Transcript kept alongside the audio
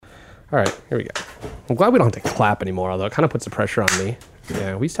All right, here we go. I'm glad we don't have to clap anymore, although it kind of puts the pressure on me.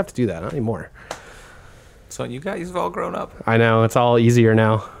 Yeah, we used to have to do that. Not anymore. So you guys have all grown up. I know. It's all easier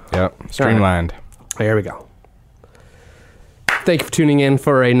now. Yep. Streamlined. Here we go. Thank you for tuning in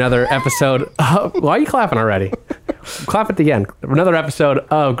for another episode. Why are you clapping already? Clap at the end. Another episode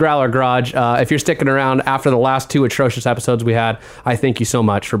of Growler Garage. If you're sticking around after the last two atrocious episodes we had, I thank you so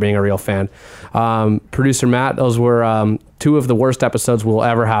much for being a real fan. Producer Matt, those were two of the worst episodes we'll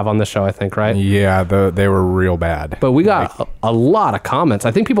ever have on this show, I think, right? Yeah, they were real bad. But we got a lot of comments.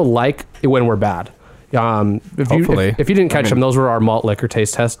 I think people like it when we're bad. Hopefully. If you didn't catch them, those were our malt liquor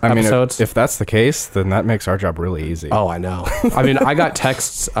taste test episodes. If that's the case, then that makes our job really easy. Oh, I know. I mean, I got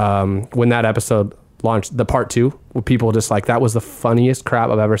texts when that episode launched, the part 2, where people just like, that was the funniest crap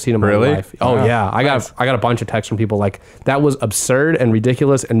I've ever seen in my life. Oh, wow. yeah. I got a bunch of texts from people like, that was absurd and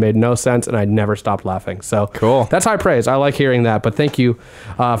ridiculous and made no sense, and I never stopped laughing. So cool. That's high praise. I like hearing that. But thank you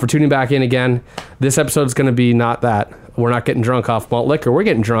for tuning back in again. This episode is going to be not that. We're not getting drunk off malt liquor. We're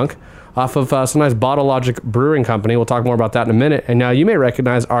getting drunk off of some nice Bottle Logic Brewing Company. We'll talk more about that in a minute. And now you may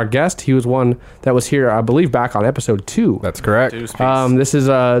recognize our guest. He was one that was here, I believe, back on episode 2. That's correct. This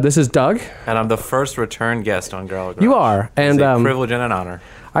is Doug. And I'm the first return guest on Growler Garage. You are. And it's a privilege and an honor.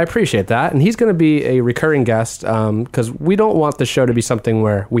 I appreciate that. And he's going to be a recurring guest because we don't want the show to be something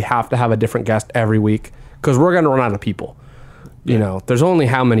where we have to have a different guest every week because we're going to run out of people. You know, there's only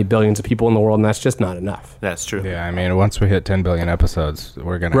how many billions of people in the world, and that's just not enough. That's true. Yeah, I mean, once we hit 10 billion episodes,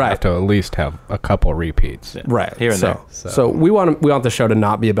 we're going to have to at least have a couple repeats. Yeah. Right. Here and there. So we want the show to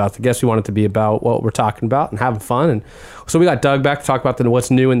not be about the guests. We want it to be about what we're talking about and having fun. And so we got Doug back to talk about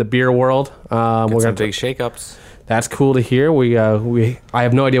what's new in the beer world. We're going to big shakeups. That's cool to hear. I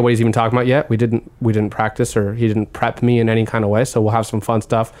have no idea what he's even talking about yet. We didn't practice, or he didn't prep me in any kind of way. So we'll have some fun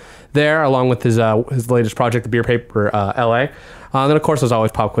stuff there, along with his latest project, the Beer Paper LA. And then, of course, as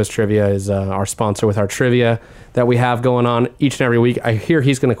always, Pop Quiz Trivia is our sponsor with our trivia that we have going on each and every week. I hear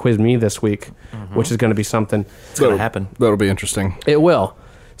he's going to quiz me this week, which is going to be something. It's going to happen. That'll be interesting. It will.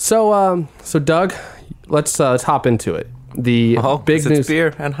 So Doug, let's hop into it. The big news. It's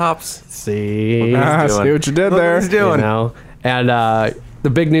beer and hops. See what you did there. He's doing. You know? And the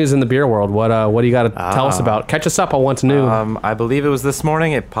big news in the beer world. What do you got to tell us about? Catch us up on what's new. I believe it was this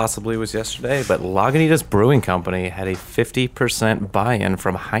morning. It possibly was yesterday. But Lagunitas Brewing Company had a 50% buy-in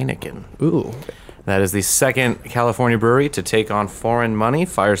from Heineken. Ooh. That is the second California brewery to take on foreign money.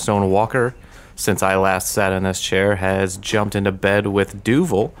 Firestone Walker, since I last sat in this chair, has jumped into bed with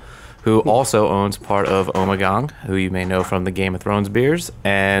Duvel, who also owns part of Omegang, who you may know from the Game of Thrones beers,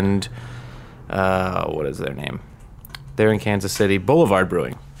 and what is their name? They're in Kansas City, Boulevard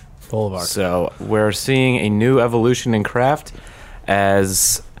Brewing. Boulevard. So we're seeing a new evolution in craft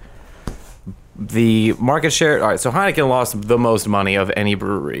as the market share. All right, so Heineken lost the most money of any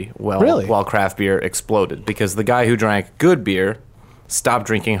brewery while craft beer exploded, because the guy who drank good beer stopped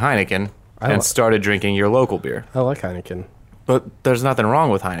drinking Heineken and started drinking your local beer. I like Heineken. But there's nothing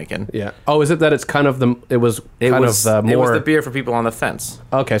wrong with Heineken. Yeah. Oh, is it that it's kind of it was It was the beer for people on the fence.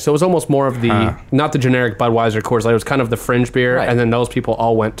 Okay, so it was almost more of the not the generic Budweiser Coors Light. It was kind of the fringe beer, Right. and then those people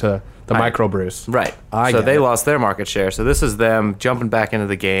all went to the microbrews. Right. So they lost their market share. So this is them jumping back into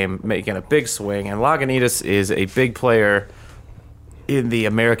the game, making a big swing. And Lagunitas is a big player in the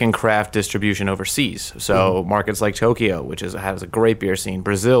American craft distribution overseas. So markets like Tokyo, which has a great beer scene,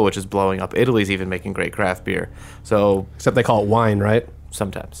 Brazil, which is blowing up, Italy's even making great craft beer. So Except they call it wine, right?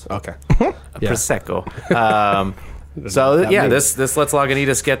 sometimes Okay. Prosecco. This lets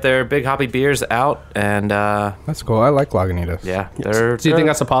Lagunitas get their big hoppy beers out, and That's cool. I like Lagunitas. yeah, Do you think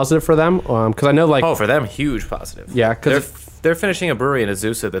that's a positive for them? Because I know, for them, huge positive. Yeah, because they're finishing a brewery in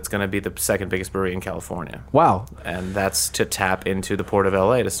Azusa that's going to be the second biggest brewery in California. wow. And that's to tap into the port of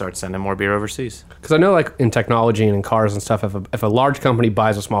LA to start sending more beer overseas. Because I know, like in technology and in cars and stuff, if a large company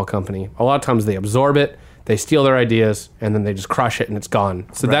buys a small company, a lot of times they absorb it, they steal their ideas, and then they just crush it and it's gone.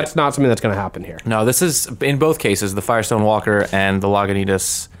 So that's not something that's going to happen here. No, this is, in both cases, the Firestone Walker and the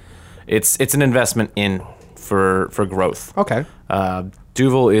Lagunitas, it's an investment in for growth. Okay.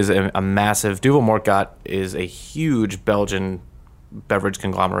 Duvel is a massive, Duvel Mortgat is a huge Belgian beverage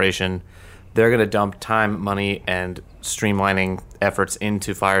conglomeration. They're going to dump time, money, and streamlining efforts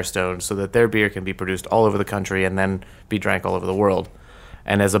into Firestone so that their beer can be produced all over the country and then be drank all over the world.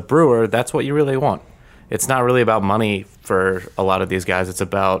 And as a brewer, that's what you really want. It's not really about money for a lot of these guys. It's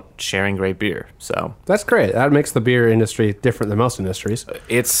about sharing great beer. So That's great. That makes the beer industry different than most industries.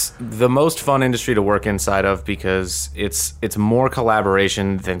 it's the most fun industry to work inside of because it's more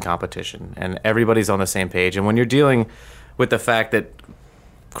collaboration than competition, and everybody's on the same page. And when you're dealing with the fact that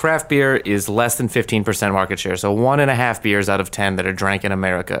craft beer is less than 15% market share, so 1.5 beers out of 10 that are drank in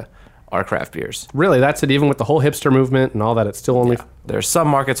America are craft beers. Really, that's it. Even with the whole hipster movement and all that, it's still only. Yeah. There's some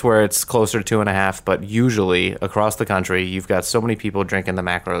markets where it's closer to 2.5, but usually across the country, you've got so many people drinking the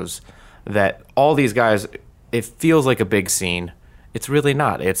macros that all these guys, it feels like a big scene. It's really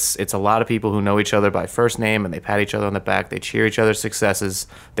not. It's a lot of people who know each other by first name, and they pat each other on the back. They cheer each other's successes.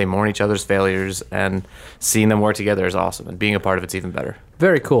 They mourn each other's failures, and seeing them work together is awesome. And being a part of it's even better.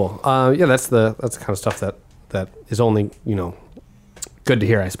 Very cool. Yeah, that's the kind of stuff that is only good to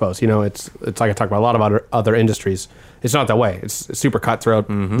hear, I suppose. It's like I talk about a lot of other industries. It's not that way. It's super cutthroat.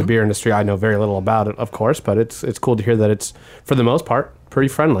 Mm-hmm. The beer industry, I know very little about it, of course, but it's cool to hear that it's for the most part pretty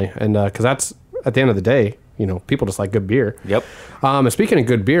friendly, and because that's at the end of the day. People just like good beer. Yep. And speaking of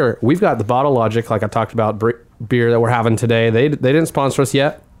good beer, we've got the Bottle Logic, like I talked about, beer that we're having today. They didn't sponsor us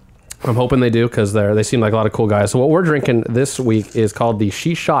yet. I'm hoping they do because they seem like a lot of cool guys. So what we're drinking this week is called the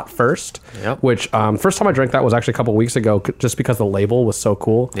She Shot First, which first time I drank that was actually a couple weeks ago just because the label was so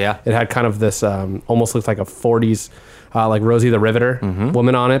cool. Yeah. It had kind of this almost looks like a 40s like Rosie the Riveter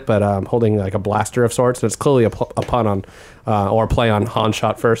woman on it, but holding like a blaster of sorts. And it's clearly a pun on or a play on Han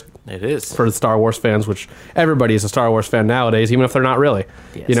Shot First. It is. For the Star Wars fans, which everybody is a Star Wars fan nowadays, even if they're not really.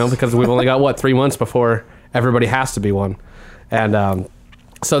 Yes. Because we've only got, 3 months before everybody has to be one. And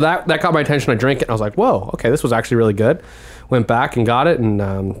so that caught my attention. I drank it, and I was like, whoa, okay, this was actually really good. Went back and got it,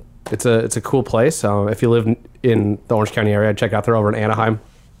 and it's a cool place. If you live in the Orange County area, check out. They're over in Anaheim.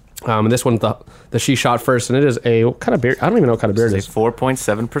 And this one's the She Shot First, and it is a what kind of beer? I don't even know what kind of beer it is.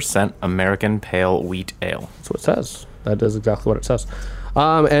 4.7% American Pale Wheat Ale. That's what it says. That is exactly what it says.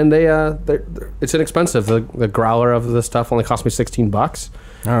 And it's inexpensive. The growler of this stuff only cost me $16.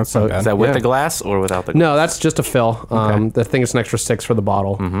 Oh, that's so Is that with the glass or without the glass? No, that's just a fill. The thing is an extra $6 for the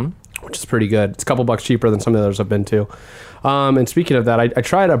bottle, which is pretty good. It's a couple bucks cheaper than some of the others I've been to. And speaking of that, I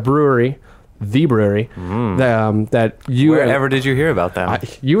tried a brewery, that you... Wherever did you hear about them?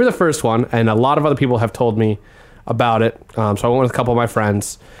 You were the first one, and a lot of other people have told me about it. So I went with a couple of my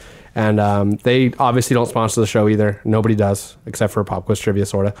friends, and they obviously don't sponsor the show either. Nobody does, except for Pop Quiz Trivia,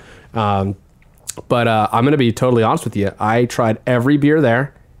 sort of. But I'm going to be totally honest with you. I tried every beer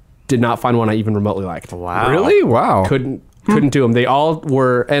there. Did not find one I even remotely liked. Wow. Really? Wow. Couldn't do them. They all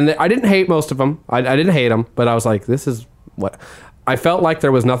were... And I didn't hate most of them. I didn't hate them, but I was like, this is what... I felt like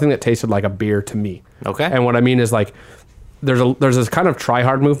there was nothing that tasted like a beer to me. Okay. And what I mean is like... There's this kind of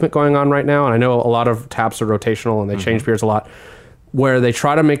try-hard movement going on right now, and I know a lot of taps are rotational, and they change beers a lot, where they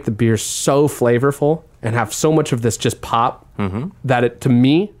try to make the beer so flavorful and have so much of this just pop that it, to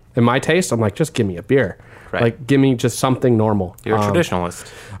me... In my taste, I'm like, just give me a beer. Right. Like, give me just something normal. You're a traditionalist.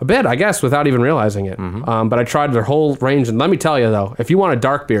 A bit, I guess, without even realizing it. But I tried their whole range. And let me tell you, though, if you want a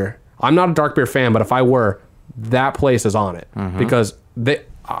dark beer, I'm not a dark beer fan, but if I were, that place is on it. Because, like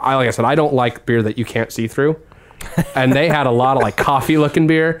I said, I don't like beer that you can't see through. And they had a lot of, like, coffee-looking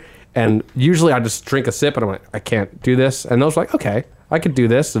beer. And usually I just drink a sip, and I'm like, I can't do this. And those were like, okay, I could do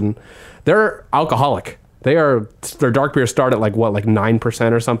this. And they're alcoholic. Their dark beers start at like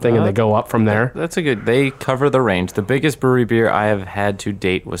 9% or something, and they go up from there. That's a good. They cover the range. The biggest brewery beer I have had to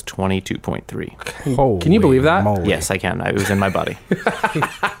date was 22.3. Can you believe that? Moly. Yes, I can. It was in my body.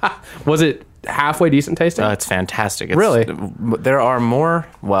 Was it halfway decent tasting? It's fantastic. Really? There are more.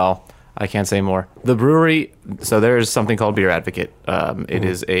 Well, I can't say more. The brewery. So there's something called Beer Advocate. It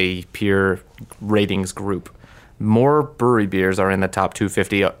is a peer ratings group. More brewery beers are in the top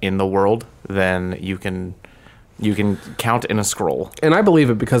 250 in the world than you can count in a scroll. And I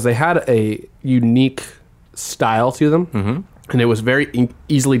believe it because they had a unique style to them, and it was very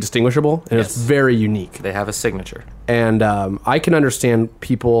easily distinguishable, and it's very unique. They have a signature. And I can understand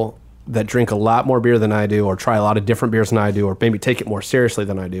people that drink a lot more beer than I do, or try a lot of different beers than I do, or maybe take it more seriously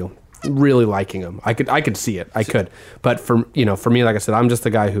than I do, really liking them. I could see it. I could. But for me, like I said, I'm just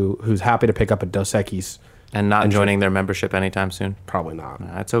the guy who's happy to pick up a Dos Equis. And not joining their membership anytime soon? Probably not.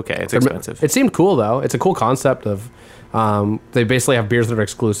 That's okay. It's expensive. It seemed cool, though. It's a cool concept of... they basically have beers that are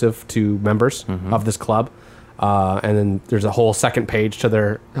exclusive to members of this club. And then there's a whole second page to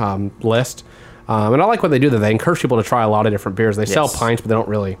their list. And I like what they do, that they encourage people to try a lot of different beers. They sell pints, but they don't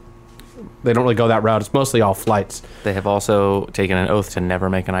really go that route. It's mostly all flights. They have also taken an oath to never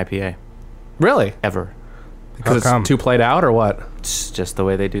make an IPA. Really? Ever. Because it's too played out, or what? It's just the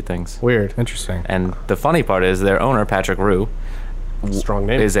way they do things. Weird. Interesting. And the funny part is their owner, Patrick Roux, Strong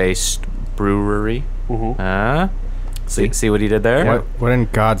name. is a brewery. See what he did there? What in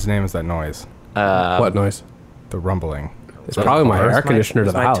God's name is that noise? What noise? The rumbling. It's probably my air conditioner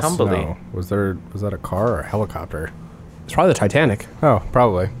to the house. Tumbly. No. Was that a car or a helicopter? It's probably the Titanic. Oh,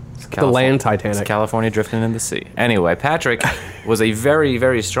 probably. The land It's Titanic. California drifting in the sea. Anyway, Patrick was a very,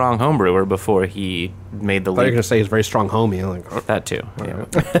 very strong homebrewer before he made the I thought you were leap. going to say he's very strong homie. I'm like, That too.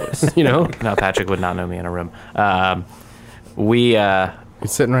 Yeah. you know? No, Patrick would not know me in a room.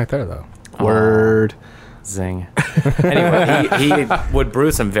 He's sitting right there, though. Word. Zing. Anyway, he would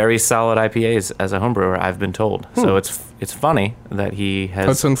brew some very solid IPAs as a homebrewer, I've been told. So it's funny that he has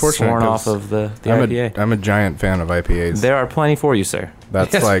That's unfortunate, sworn 'cause off of the I'm IPA. I'm a giant fan of IPAs. There are plenty for you, sir.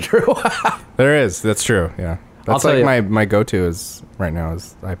 That's That's like true. there is. That's true. Yeah. That's tell like you- my go-to is right now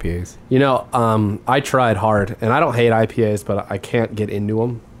is IPAs. You know, I tried hard, and I don't hate IPAs, but I can't get into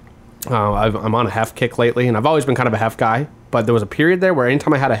them. I'm on a hef kick lately, and I've always been kind of a hef guy. But there was a period there where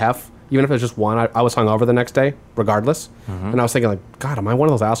anytime I had a hef, even if it was just one, I was hungover the next day, regardless. And I was thinking, like, God, am I one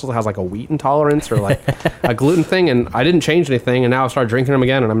of those assholes that has like a wheat intolerance or like a gluten thing? And I didn't change anything, and now I started drinking them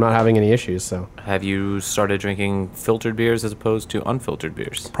again, and I'm not having any issues. So Have you started drinking filtered beers as opposed to unfiltered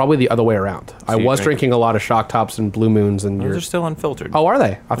beers? probably the other way around. I you was drink- drinking a lot of Shock Tops and Blue Moons, and Those are still unfiltered. oh, are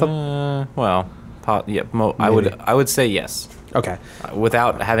they? I thought Well, yeah, Maybe. I would say yes, okay.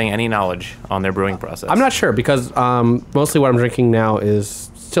 without having any knowledge on their brewing process. I'm not sure because mostly what I'm drinking now is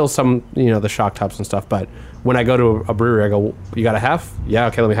still some, the Shock Tops and stuff. But when I go to a brewery, I go, "You got a hef? Yeah,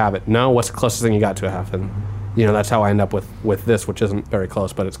 okay, let me have it." No, what's the closest thing you got to a hef? And that's how I end up with this, which isn't very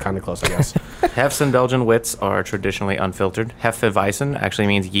close, but it's kind of close, I guess. Hefs and Belgian wits are traditionally unfiltered. Hefeweizen actually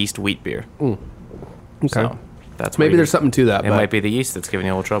means yeast wheat beer. Okay. So that's Maybe where there's something to that. It but might be the yeast that's giving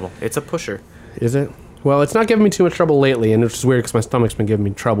you a little trouble. It's a pusher. Is it? Well, it's not giving me too much trouble lately, and it's just weird because my stomach's been giving me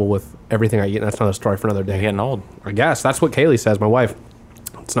trouble with everything I eat. And that's another story for another day. You're getting old. I guess that's what Kaylee says. My wife.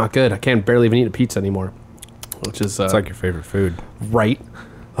 It's not good. I can't barely even eat a pizza anymore, which is It's like your favorite food. right.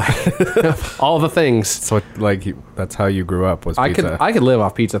 All the things. So that's how you grew up was pizza. I could live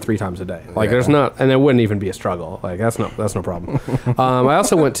off pizza 3 times a day. Like Yeah. there's not, and it wouldn't even be a struggle. Like that's no problem. I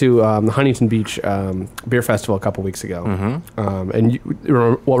also went to the Huntington Beach Beer Festival a couple weeks ago, and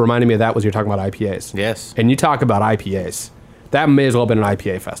what reminded me of that was you're talking about IPAs. Yes. And you talk about IPAs. That may as well have been an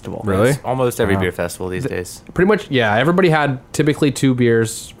IPA festival. Really? It's almost every Wow. beer festival these days. Pretty much, yeah. Everybody had typically 2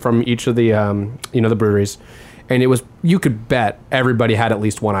 beers from each of the the breweries, and it was, you could bet everybody had at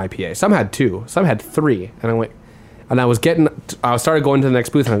least 1 IPA. Some had 2, some had 3, and I went, and I started going to the next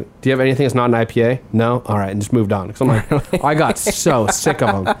booth. And do you have anything that's not an IPA? No, all right, and just moved on because I'm like, I got so sick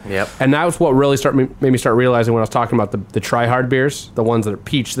of them. Yep. And that was what really made me start realizing when I was talking about the try hard beers, the ones that are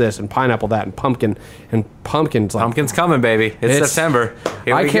peach this and pineapple that and pumpkin's like Pumpkin's coming, baby. It's September.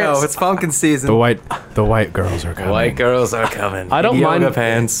 Here I we can't go. s- It's pumpkin season. the white girls are coming. White girls are coming. I don't Yoga mind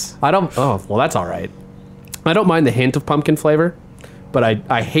pants. I don't. Oh, well, that's all right. I don't mind the hint of pumpkin flavor, but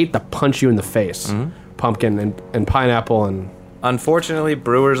I hate the punch you in the face. Pumpkin and pineapple and Unfortunately,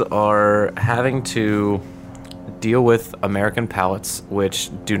 brewers are having to deal with American palates,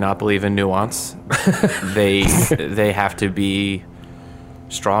 which do not believe in nuance. they have to be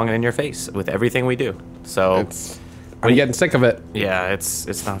strong and in your face with everything we do. So I'm getting sick of it. yeah,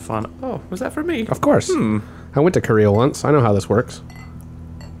 it's not fun. Oh, was that for me? Of course. I went to Korea once. I know how this works.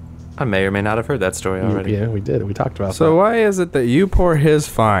 I may or may not have heard that story already. Yeah, we did. We talked about So why is it that you pour his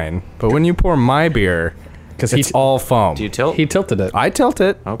fine, but when you pour my beer, because it's all foam? Do you tilt? he tilted it. I tilt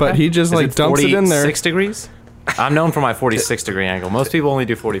it, Okay. but he just Is like dumps it in there. 46 degrees? I'm known for my 46 degree angle. Most people only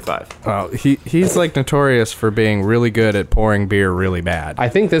do 45. Well, he's like notorious for being really good at pouring beer really bad. I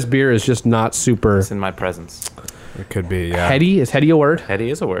think this beer is just not super It's in my presence. It could be, yeah. heady. Is heady a word?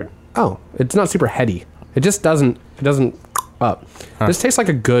 Heady is a word. Oh, it's not super heady. It just doesn't. It doesn't up. This tastes like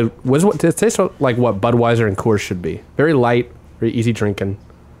a good. It tastes like what Budweiser and Coors should be. Very light, very easy drinking.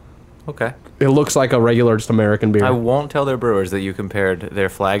 Okay. It looks like a regular, just American beer. I won't tell their brewers that you compared their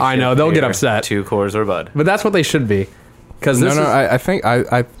flagship I know, they'll get beer upset. to Coors or Bud. But that's what they should be. Because No, I think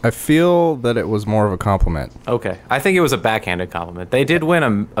I feel that it was more of a compliment. Okay. I think it was a backhanded compliment. They did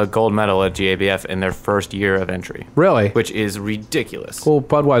win a gold medal at GABF in their first year of entry, Really? which is ridiculous. Well,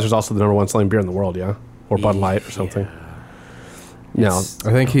 Budweiser's also the number 1 selling beer in the world, yeah? Or Bud Light or something. No. It's-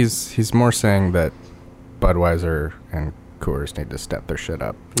 I think he's more saying that Budweiser and Coors need to step their shit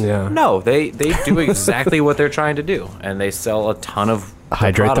up. Yeah. No, they do exactly what they're trying to do, and they sell a ton of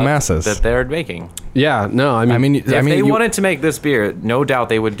Hydrate the product masses. that they're making. Yeah, no, I mean, If they wanted to make this beer, no doubt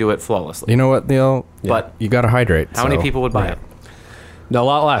they would do it flawlessly. You know what, Neil? But You got to hydrate. how many so- people would buy Right. it? no, a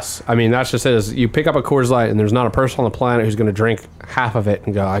lot less. I mean, that's just it. Is you pick up a Coors Light and there's not a person on the planet who's going to drink half of it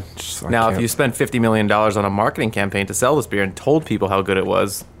and go, I Now, if can't. you spent $50 million on a marketing campaign to sell this beer and told people how good it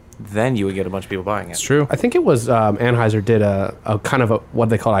was, then you would get a bunch of people buying it. It's true. I think it was Anheuser did a kind of what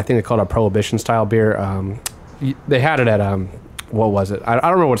they call it. I think they called it a prohibition style beer. They had it at what was it? I don't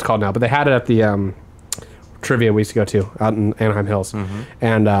remember what it's called now, but they had it at the trivia we used to go to out in Anaheim Hills, Mm-hmm.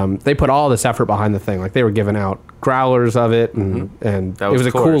 and they put all this effort behind the thing. Like they were giving out growlers of it, and That it was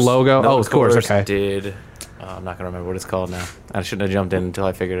a cool Coors. logo. No, Oh, of course, Coors okay. Did I'm not gonna remember what it's called now. I shouldn't have jumped in until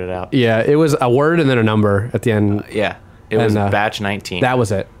I figured it out. Yeah, it was a word and then a number at the end. Yeah, it was And, batch 19. That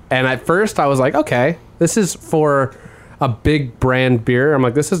was it. And at first I was like, okay, this is for a big brand beer. I'm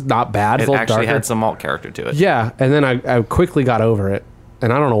like, this is not bad. It's it a little actually darker. had some malt character to it. Yeah, and then I quickly got over it,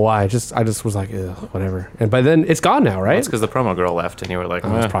 and I don't know why. I just was like, ugh, whatever. And by then it's gone now, right? It's because the promo girl left, and you were like,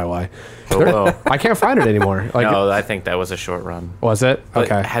 That's "Meh." probably why. Oh, well. I can't find it anymore. Like, No, I think that was a short run. was it?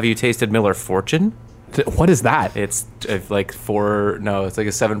 But Okay. have you tasted Miller Fortune? What is that? It's like it's like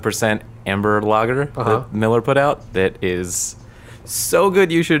a 7% amber lager that Miller put out. That is so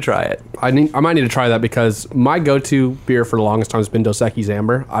good, you should try it. I might need to try that because my go-to beer for the longest time has been Dos Equis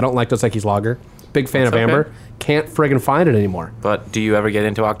Amber. I don't like Dos Equis Lager. Big fan That's of Amber. okay. Can't friggin' find it anymore. But do you ever get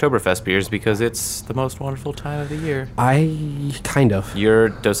into Oktoberfest beers because it's the most wonderful time of the year? I kind of. Your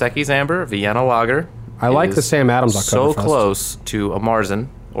Dos Equis Amber Vienna Lager. I like is the Sam Adams So Oktoberfest. close to a Marzen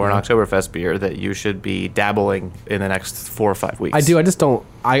or an Oktoberfest beer that you should be dabbling in the next 4 or 5 weeks. I do. I just don't.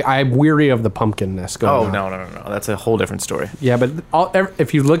 I'm weary of the pumpkinness going Oh on. no! That's a whole different story. Yeah, but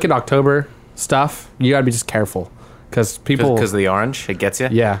if you look at October stuff, you gotta be just careful because people. Because of the orange, it gets you.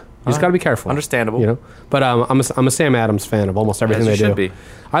 Yeah, you just gotta be careful. Understandable. You know, but I'm a Sam Adams fan of almost everything As they you do. should be.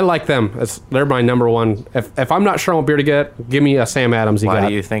 I like them. They're my number one. If I'm not sure what beer to get, give me a Sam Adams. Why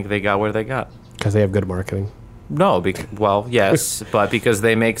do you think they got where they got? Because they have good marketing. No, well, yes, but because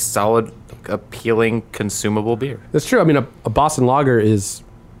they make solid, appealing, consumable beer. That's true. I mean, a Boston Lager is,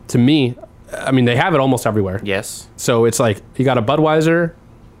 to me, I mean, they have it almost everywhere. Yes. So it's like you got a Budweiser,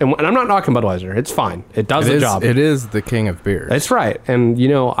 and I'm not knocking Budweiser. It's fine. It does the job. It is the king of beers. That's right. And you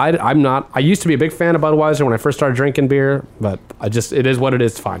know, I'm not. I used to be a big fan of Budweiser when I first started drinking beer, but it is what it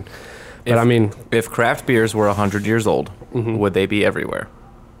is. Fine. But I mean, If craft beers were 100 years old, would they be everywhere?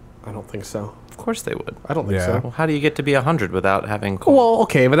 I don't think so. Of course they would. I don't think Yeah. so. Well, how do you get to be 100 without having... Well,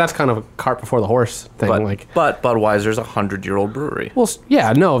 okay, but that's kind of a cart before the horse thing. But Budweiser's a 100-year-old brewery. Well,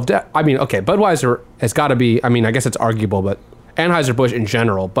 yeah, no. I mean, okay, Budweiser has got to be. I mean, I guess it's arguable, but Anheuser-Busch in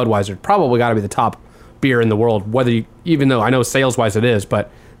general, Budweiser probably got to be the top beer in the world. Even though I know sales-wise it is, but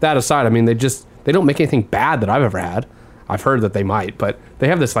that aside, I mean, they don't make anything bad that I've ever had. I've heard that they might, but they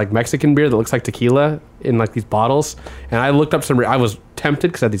have this like Mexican beer that looks like tequila in like these bottles. And I looked up I was tempted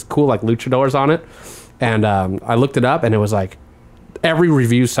because it had these cool like luchadors on it, and I looked it up, and it was like every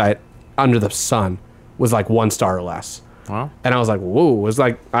review site under the sun was like 1 star or less. Well, And I was like, whoa, it was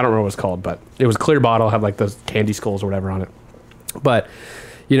like, I don't remember what it's called, but it was a clear bottle, had like those candy skulls or whatever on it. But,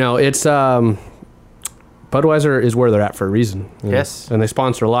 you know, it's, Budweiser is where they're at for a reason. you know. Yes. And they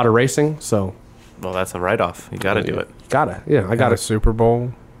sponsor a lot of racing, so. that's a write-off. You got to do it. Gotta, yeah, I got gotta. a Super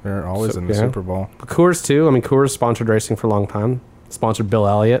Bowl. They're always in the yeah. Super Bowl. Coors too. I mean, Coors sponsored racing for a long time. Sponsored Bill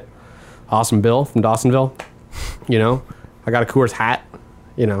Elliott. Awesome Bill from Dawsonville. You know, I got a Coors hat,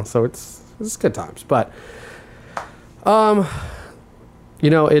 you know, so it's good times. But, you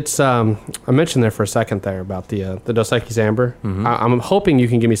know, it's, I mentioned there for a second there about the Dos Equis Amber. I'm hoping you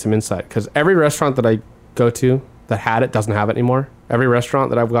can give me some insight because every restaurant that I go to that had it doesn't have it anymore. Every restaurant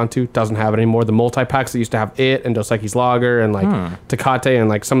that I've gone to doesn't have it anymore. The multi-packs that used to have it and Dos Equis Lager and like Tecate and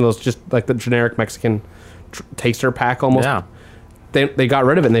like some of those just like the generic Mexican taster pack almost. Yeah. They got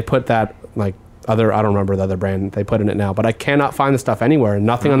rid of it and they put that like I don't remember the other brand they put in it now, but I cannot find the stuff anywhere.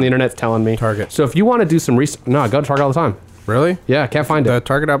 Nothing on the internet's telling me. Target. So if you want to do some research, no, I go to Target all the time. Really? Yeah, I can't find The it.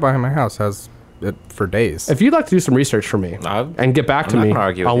 Target out behind my house has it for days. If you'd like to do some research for me and get back to I'm not me gonna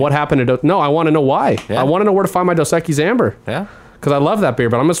argue with on you. what happened to no, I want to know why. Yeah. I want to know where to find my Dos Equis Amber Yeah. because I love that beer,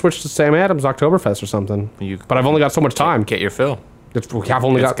 but I'm gonna switch to Sam Adams Oktoberfest or something. But I've only got so much time. Get your fill. I've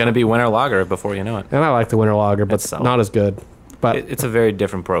only It's got, going to be winter lager before you know it. and I like the winter lager, but It's solid. not as good. But It's a very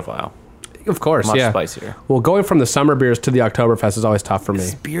different profile. of course, Much yeah. spicier. Well, going from the summer beers to the Oktoberfest is always tough for me.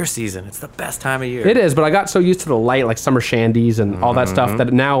 It's beer season. It's the best time of year. It is, but I got so used to the light, like summer shandies and all that stuff,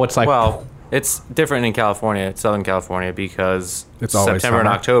 that now it's like, Well, it's different in California, Southern California, because It's always September and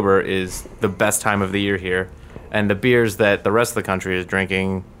summer. October is the best time of the year here. And the beers that the rest of the country is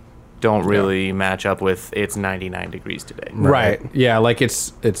drinking don't really match up with it's 99 degrees today. right. Yeah, like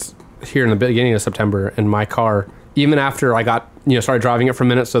it's here in the beginning of September, and my car, even after I got, started driving it for a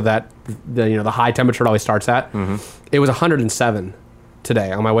minute so that the high temperature it always starts at, it was 107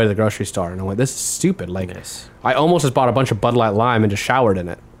 today on my way to the grocery store. And I went, this is stupid. Like, Yes. I almost just bought a bunch of Bud Light Lime and just showered in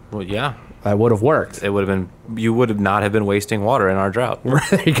it. Well, yeah. That would have worked. It would have been, you would have not have been wasting water in our drought.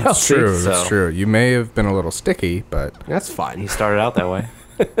 There you go. see? True, So- that's true. You may have been a little sticky, but That's fine. He started out that way.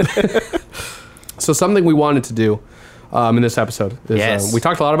 So something we wanted to do in this episode is Yes. we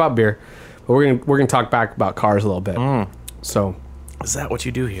talked a lot about beer, but But we're gonna talk back about cars a little bit. So Is that what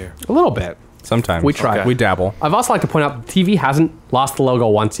you do here? a little bit. Sometimes We try. Okay. We dabble. I've also like to point out the TV hasn't lost the logo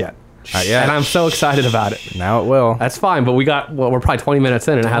once yet. Not yet. And I'm so excited about it. Now it will. That's fine, but we're probably 20 minutes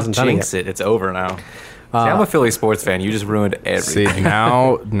in and it hasn't done it Jinx yet. it. It's over now. See, I'm a Philly sports fan. You just ruined See, everything.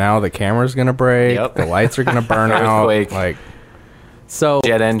 now the camera's gonna break. Yep. The lights are gonna burn out. Earthquake. Like, So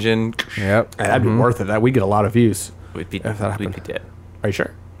Jet engine. yep. that'd be worth it. That we get a lot of views. We'd be that happened. dead. Are you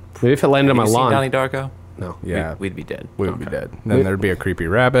sure? Maybe if it landed on my You seen lawn. Donnie Darko? No. Yeah. We'd be dead. We would be dead. Then there'd be a creepy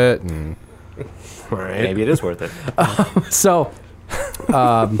rabbit, and All right. Maybe it is worth it. So,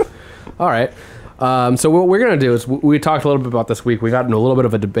 all right. So what we're gonna do is we talked a little bit about this week. We got into a little bit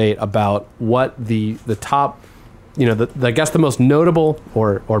of a debate about what the top, I guess the most notable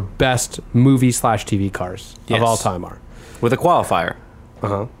or best movie / TV cars Yes. of all time are. With a qualifier.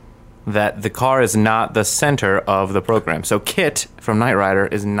 Uh-huh. That the car is not the center of the program. So Kit from Knight Rider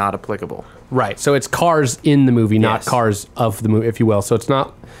is not applicable. Right. So it's cars in the movie, not Yes. cars of the movie, if you will. So it's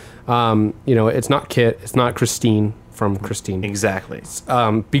not, it's not Kit. It's not Christine from Christine. Exactly.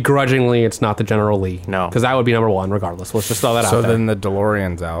 Begrudgingly, it's not the General Lee. No. Because that would be number one, regardless. Let's just throw that so out there. then the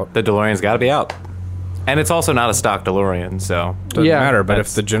DeLorean's out. The DeLorean's got to be out. And it's also not a stock DeLorean, so Doesn't Yeah, matter. But if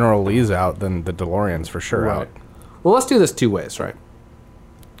that's- the General Lee's out, then the DeLorean's for sure Right. out. Well, let's do this two ways, right?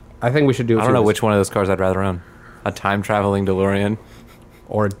 I think we should do it I two don't know ways. which one of those cars I'd rather own. A time-traveling DeLorean.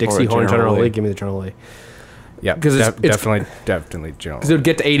 Or a Dixie Or a Horn General General Lee. Lee. Give me the General Lee. Yeah, 'Cause it's- definitely General. Because it would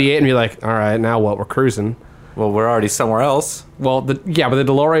get to 88 and be like, all right, now what? We're cruising. Well, we're already somewhere else. Well, but the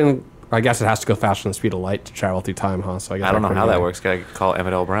DeLorean, I guess it has to go faster than the speed of light to travel through time, huh? So I guess I don't know couldn't how do that works. Gotta call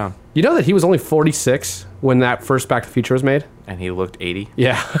Emmett L. Brown. You know that he was only 46 when that first Back to the Future was made? And he looked 80.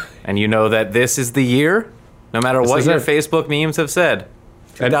 Yeah. And you know that this is the year, no matter what is your it. Facebook memes have said.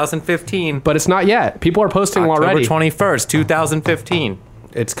 2015. But it's not yet. People are posting October already. 21st, 2015.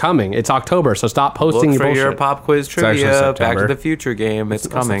 It's coming. It's October, so stop posting Look your for bullshit. your pop quiz actually trivia. Back September. to the Future game. It's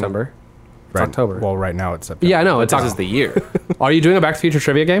It's coming. September. Right, October. Well, right now it's September. Yeah, I know. It's This is the year. Are you doing a Back to the Future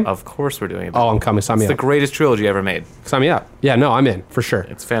trivia game? Of course we're doing it. Oh, I'm coming. Sign me It's the up. greatest trilogy ever made. Sign me up. Yeah, no, I'm in for sure.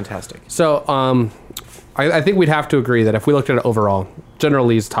 It's fantastic. So, I think we'd have to agree that if we looked at it overall, General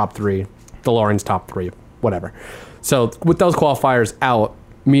Lee's top 3, DeLorean's top 3, whatever. So, with those qualifiers out,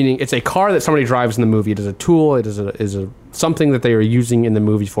 meaning it's a car that somebody drives in the movie, it is a tool, it is a something that they are using in the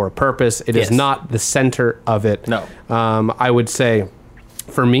movie for a purpose. It is Yes. not the center of it. No. I would say,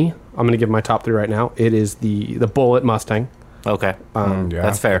 for me, I'm going to give my top 3 right now. It is the Bullitt Mustang. Okay. Yeah.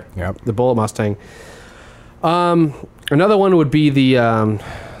 That's fair. Yep. The Bullitt Mustang. Another one would be the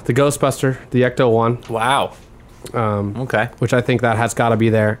Ghostbuster, the Ecto-1. Wow. Okay. Which I think that has got to be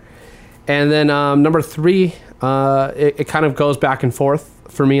there. And then number 3, it kind of goes back and forth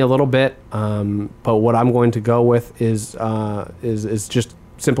for me a little bit. But what I'm going to go with is just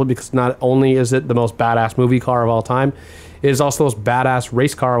simply because not only is it the most badass movie car of all time, it is also the most badass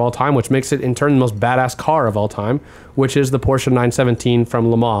race car of all time, which makes it in turn the most badass car of all time, which is the Porsche 917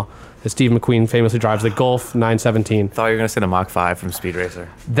 from Le Mans. That Steve McQueen famously drives, the Golf 917. Thought you were gonna say the Mach 5 from Speed Racer.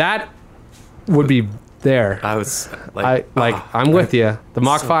 That would be there. I was like, I'm with you. The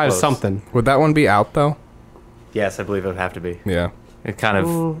Mach so 5 is close. something. Would that one be out though? yes, I believe it would have to be. Yeah. It kind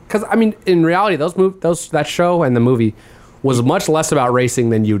of. Because I mean, in reality, that show and the movie was much less about racing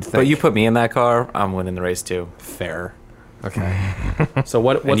than you'd think. But you put me in that car, I'm winning the race too. fair. Okay. So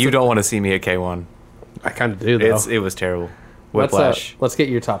what's And you don't want to see me at K1. I kind of do though. It was terrible. let's, Whiplash. let's get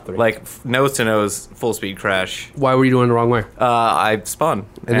your top 3. Like nose to nose, full speed crash. Why were you doing it the wrong way? I spun,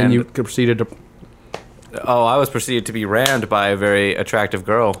 And then you proceeded to. I was proceeded to be rammed by a very attractive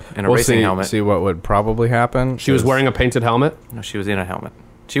girl in a We'll racing see. helmet. See what would probably happen. She was is- wearing a painted helmet. No, she was in a helmet.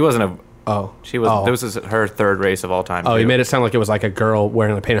 She wasn't a. Oh. She was. Oh. This was her third race of all time. Oh, too. you made it sound like it was like a girl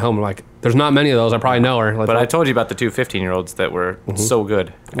wearing a painted helmet. Like, there's not many of those. I probably know her. Like, But I told you about the two 15-year-olds that were so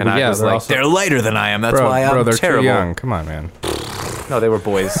good, and Well, I yeah, was they're like, also- they're lighter than I am. That's bro, why I'm they're terrible. too young. Come on, man. No, they were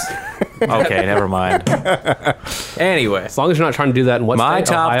boys. Okay, never mind. Anyway, as long as you're not trying to do that in what my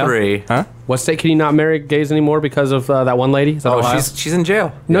state? top Ohio? 3. Huh? What state can you not marry gays anymore because of that one lady? Is that Oh, Ohio? she's in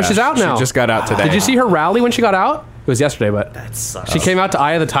jail. No, Yeah, she's out now. She just got out today. Did you see her rally when she got out? It was yesterday, but That sucks. she came out to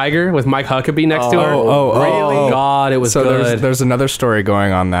Eye of the Tiger with Mike Huckabee next to her. oh. God, it was So good. there's another story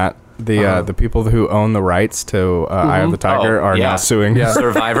going on that the people who own the rights to Eye of the Tiger Oh, are yeah. now suing. Yeah.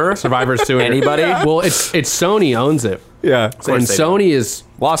 Survivor. Survivor's suing her. Anybody? Well, it's Sony owns it, Yeah. and course they do. Sony is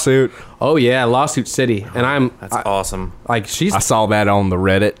Lawsuit. oh yeah, lawsuit city, and I'm That's awesome. like she's I saw that on the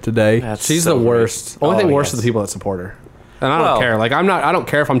Reddit today. That's she's so the great. worst. Only thing worse yes. is the people that support her, and I don't Well- care. Like I don't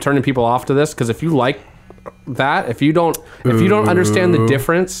care if I'm turning people off to this because if you like that, if you don't understand the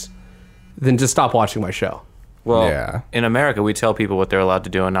difference, then just stop watching my show. Well, Yeah. in America, we tell people what they're allowed to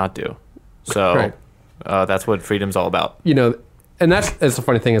do and not do. So Right. that's what freedom's all about. You know, and that's the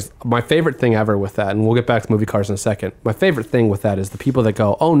funny thing is my favorite thing ever with that, and we'll get back to movie cars in a second. My favorite thing with that is the people that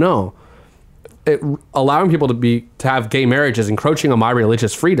go, "Oh no, allowing people to have gay marriage is encroaching on my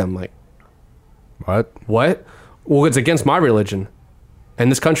religious freedom." Like, What? what? Well, it's against my religion, and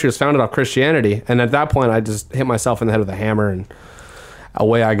this country was founded off Christianity. And at that point, I just hit myself in the head with a hammer, and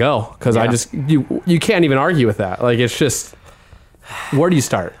away I go. Because I Yeah. just you can't even argue with that. Like, it's just, where do you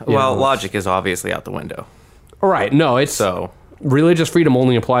start? You Well, know? logic is obviously out the window. Right? No, it's So religious freedom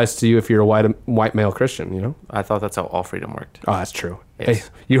only applies to you if you're a white male Christian. You know? I thought that's how all freedom worked. Oh, that's true. Yes. Hey,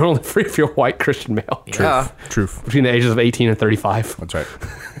 you're only free if you're a white Christian male. Yeah. Truth. Between the ages of 18 and 35. That's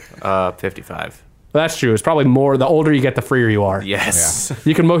right. 55. That's true. It's probably more. The older you get, the freer you are. Yes.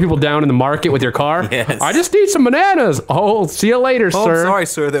 You can mow people down in the market with your car. Yes. I just need some bananas. Oh, see you later, Oh, sir. sorry,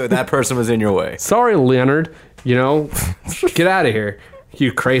 sir, that person was in your way. Sorry, Leonard. You know, get out of here.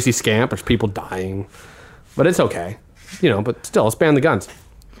 You crazy scamp. There's people dying. But it's okay. You know, but still, let's ban the guns.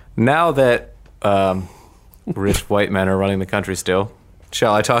 Now that rich white men are running the country still,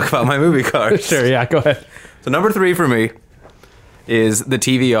 shall I talk about my movie cars? Sure, yeah, go ahead. So number 3 for me is the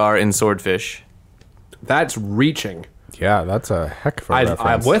TVR in Swordfish. That's reaching. Yeah, that's a heck of a I'm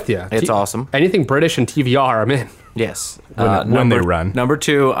reference. with you. It's awesome. Anything British and TVR, I'm in. Yes. When they run. Number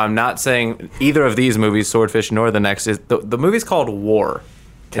 2, I'm not saying either of these movies, Swordfish nor the next, is the movie's called War.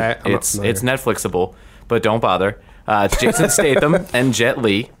 Okay, I'm not It's familiar. Netflixable, but don't bother. It's Jason Statham and Jet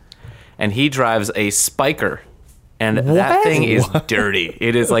Li, and he drives a Spiker. And that What? thing is dirty.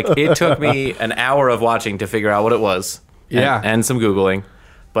 It is like, it took me an hour of watching to figure out what it was. Yeah. And some Googling.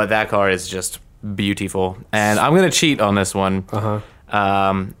 But that car is just beautiful. And I'm going to cheat on this one.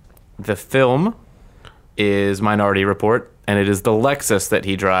 The film is Minority Report, and it is the Lexus that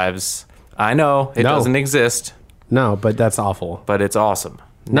he drives. I know it No. doesn't exist, No, but that's awful. but it's awesome.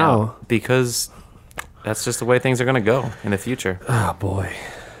 No. Now, because that's just the way things are going to go in the future. Oh, boy.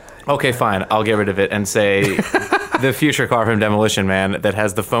 Okay, fine. I'll get rid of it and say the future car from Demolition Man that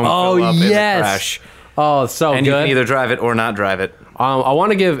has the foam Oh, fill up in the yes. crash. Oh, so And you good. can either drive it or not drive it. I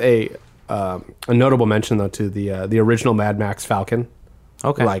want to give a notable mention though to the original Mad Max Falcon.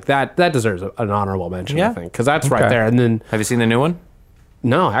 Okay. Like that deserves an honorable mention, I Yeah. think, because that's right Okay. there. And then Have you seen the new one?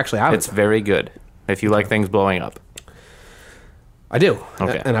 no, actually, I haven't. It's very good if you like things blowing up. I do.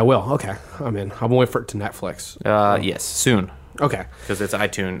 Okay. And I will. Okay, I'm in. I'm waiting for it to Netflix. Yes, soon. Okay. Because it's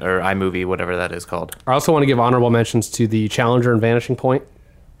iTunes or iMovie, whatever that is called. I also want to give honorable mentions to the Challenger and Vanishing Point.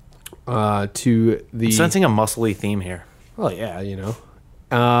 To the Sensing a muscly theme here. oh yeah, you know.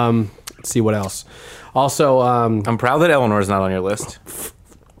 Let's see what else. Also, I'm proud that Eleanor's not on your list.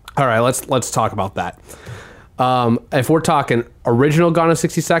 all right, let's talk about that. If we're talking original Gone in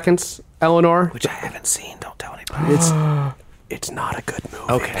 60 Seconds, Eleanor, Which I haven't seen. Don't tell anybody. it's not a good movie.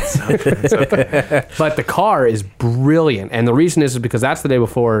 Okay. It's okay. But the car is brilliant, and the reason is because that's the day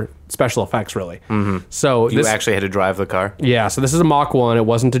before special effects, really. Mm-hmm. So You this, actually had to drive the car? yeah, so this is a Mach 1. It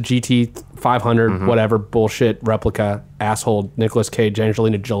wasn't a GT 500, whatever bullshit replica asshole Nicolas Cage,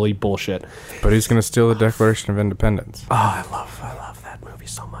 Angelina Jolie bullshit. But who's going to steal the Declaration of Independence? Oh, I love that movie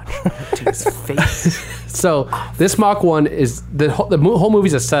so much. Dude, his face. So this Mach 1 is the whole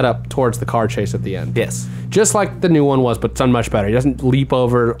movie's a setup towards the car chase at the end. Yes. Just like the new one was, but done much better. He doesn't leap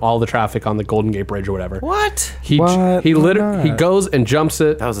over all the traffic on the Golden Gate Bridge or whatever. What? He What? he Why literally he not? goes and jumps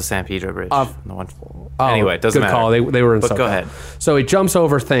it. That was the San Pedro Bridge. The one. Oh, Anyway, it doesn't good matter. call. They were in. But go SoCal. ahead. So he jumps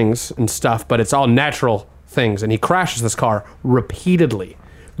over things and stuff, but it's all natural things, and he crashes this car repeatedly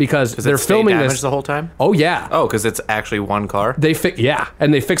because Does they're it stay filming damaged this. the whole time? Oh yeah. Oh, because it's actually one car? They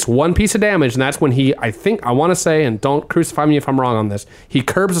fix one piece of damage, and that's when I want to say, and don't crucify me if I'm wrong on this, he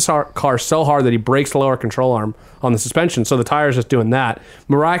curbs the car so hard that he breaks the lower control arm on the suspension, so the tire's just doing that.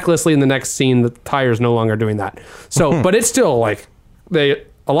 Miraculously, in the next scene, the tire's no longer doing that. So, but it's still like the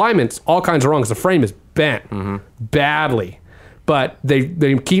alignments, all kinds of wrong, because the frame is bent badly. But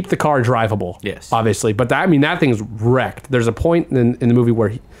they keep the car drivable, Yes. obviously. But that thing's wrecked. There's a point in the movie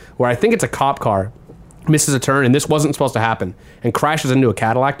where I think it's a cop car misses a turn, and this wasn't supposed to happen, and crashes into a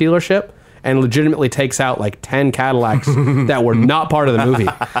Cadillac dealership and legitimately takes out like 10 Cadillacs that were not part of the movie.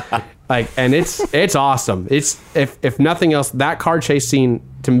 And it's awesome. It's if nothing else, that car chase scene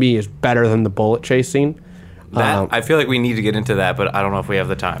to me is better than the bullet chase scene. I feel like we need to get into that, but I don't know if we have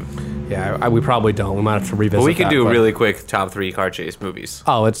the time. Yeah, we probably don't. We might have to revisit. But we can that, do but- really quick top 3 car chase movies.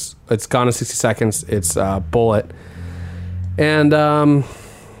 Oh, it's Gone in 60 Seconds. It's Bullet, and I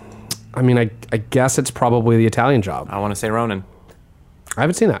guess it's probably The Italian Job. I want to say Ronin. I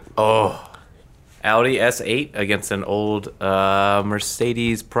haven't seen that. Audi S8 against an old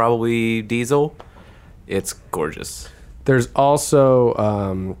Mercedes, probably diesel. It's gorgeous. There's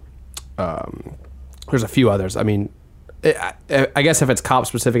also There's a few others. I mean, I guess if it's cop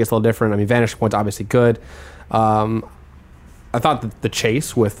specific, it's a little different. I mean, Vanishing Point's obviously good. I thought the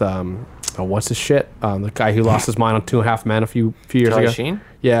chase with what's his shit? The guy who lost his mind on 2.5 Men a few years Charlie ago. Sheen?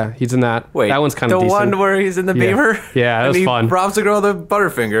 Yeah, he's in that. Wait, that one's kind of the decent. one where he's in the beaver. Yeah, that and was he fun. robs a girl with a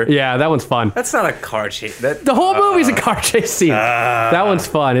Butterfinger. Yeah, that one's fun. That's not a car chase. The whole movie's a car chase scene. That one's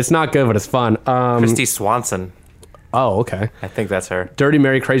fun. It's not good, but it's fun. Christy Swanson. Oh, okay. I think that's her. Dirty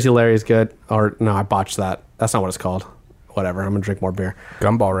Mary, Crazy Larry is good. Or no, I botched that. That's not what it's called. Whatever. I'm gonna drink more beer.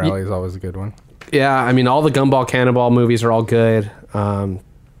 Gumball Rally is always a good one. Yeah, I mean, all the Gumball Cannonball movies are all good.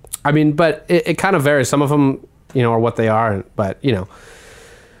 I mean, but it kind of varies. Some of them, are what they are. But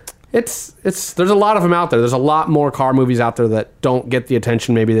it's there's a lot of them out there. There's a lot more car movies out there that don't get the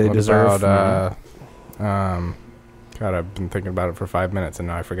attention maybe they deserve. God, I've been thinking about it for 5 minutes and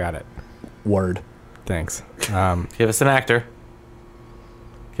now I forgot it. Word. Thanks. Give us an actor.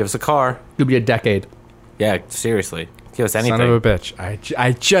 Give us a car. Could be a decade. Yeah, seriously. Give us anything. Son of a bitch.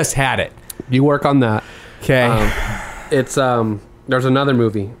 I just had it. You work on that. Okay. It's there's another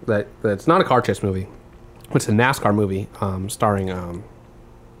movie that's not a car chase movie. It's a NASCAR movie starring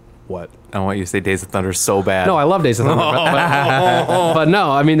what? I want you to say Days of Thunder so bad. No, I love Days of Thunder. but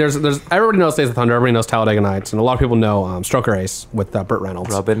no, I mean, there's everybody knows Days of Thunder. Everybody knows Talladega Nights, and a lot of people know Stroker Ace with Burt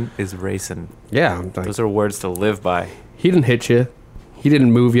Reynolds. Rubbin is racing. Yeah, like, Those are words to live by. he didn't hit you, he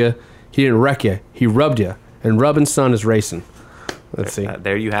didn't move you, he didn't wreck you, he rubbed you, and rubbing son is racing. Let's see,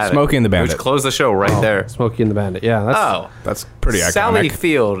 There you have Smokey it. and the Bandit. Which closed the show right there. Smokey and the Bandit. Yeah, that's That's pretty iconic. Sally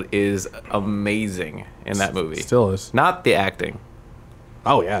Field is amazing in that movie. still is. Not the acting.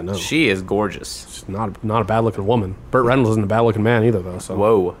 Oh yeah, no, She is gorgeous. she's not a bad looking woman. Burt Reynolds isn't a bad looking man either, though. So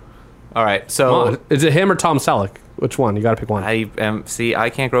Whoa. All right, Come so on. Is it him or Tom Selleck? Which one? You got to pick one. I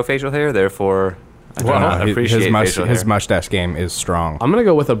can't grow facial hair, therefore I do not appreciate facial his hair. mustache game is strong. I'm gonna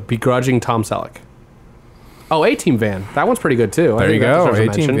go with a begrudging Tom Selleck. Oh, A-Team Van. That one's pretty good too. I There you think that go. deserves a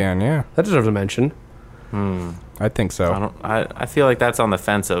 18 mention. van, yeah. That deserves a mention. I think so. I feel like that's on the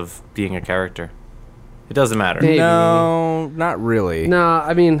fence of being a character. It doesn't matter. Maybe. No, not really. No,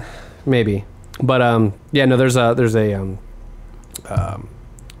 I mean, maybe. But yeah, no. There's a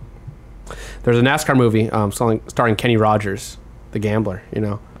NASCAR movie starring Kenny Rogers, the gambler.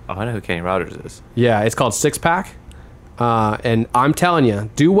 Oh, I know who Kenny Rogers is. Yeah, it's called Six Pack. And I'm telling you,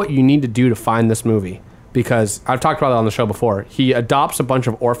 do what you need to do to find this movie, because I've talked about it on the show before. He adopts a bunch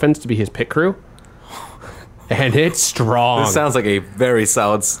of orphans to be his pit crew, and it's strong. This sounds like a very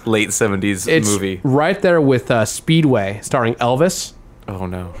solid late 70s It's movie. right there with Speedway, starring Elvis. Oh,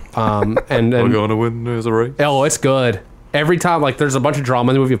 no. And going to win as a race. oh, it's good. Every time, like, there's a bunch of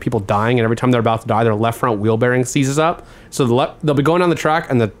drama in the movie of people dying, and every time they're about to die, their left front wheel bearing seizes up. So they'll be going down the track,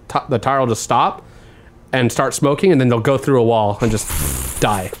 and the tire will just stop and start smoking, and then they'll go through a wall and just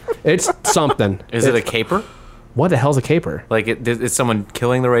die. It's something. Is it a caper? What the hell's a caper? Like, is someone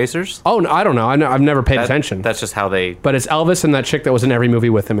killing the racers? Oh, no, I don't know. I've never paid attention. That's just how they... But it's Elvis and that chick that was in every movie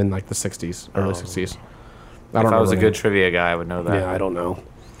with him in, like, the 60s, early 60s. If I was a her good name. trivia guy, I would know that. Yeah, I don't know.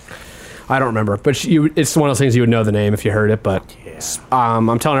 I don't remember. But it's one of those things you would know the name if you heard it. But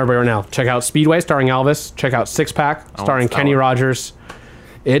I'm telling everybody right now, check out Speedway starring Elvis. Check out Six Pack starring that Kenny one. Rogers.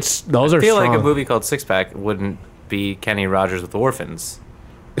 Those are I feel strong. like a movie called Six Pack wouldn't be Kenny Rogers with orphans.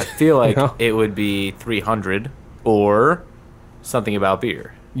 I feel like No. it would be 300 or something about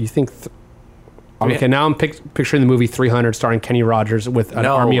beer. You think... Okay, now I'm picturing the movie 300 starring Kenny Rogers with an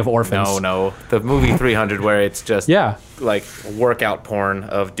army of orphans. No. The movie 300 where it's just Yeah. like workout porn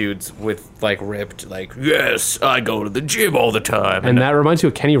of dudes with like ripped, like, yes, I go to the gym all the time. And that reminds you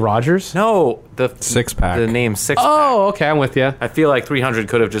of Kenny Rogers? no, the Six Pack. The name Six Pack. Oh, okay, I'm with you. I feel like 300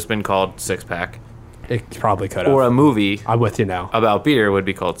 could have just been called Six Pack. It probably could have. Or a movie I'm with you now. about beer would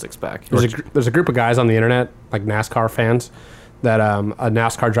be called Six Pack. There's a group of guys on the internet, like NASCAR fans, that a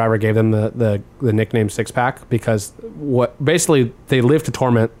NASCAR driver gave them the nickname Six Pack because basically they live to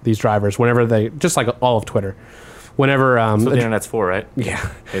torment these drivers whenever they, just like all of Twitter, whenever That's what the internet's for, right?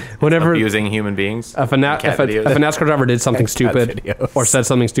 yeah, It's whenever abusing human beings. if a NASCAR driver did something stupid videos. or said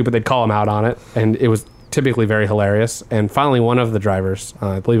something stupid, they'd call him out on it, and it was typically very hilarious. And finally, one of the drivers,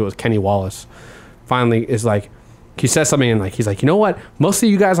 I believe it was Kenny Wallace, finally is like, he says something and like he's like, you know what? Most of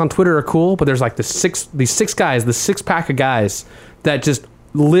you guys on Twitter are cool, but there's like these six guys, the six pack of guys that just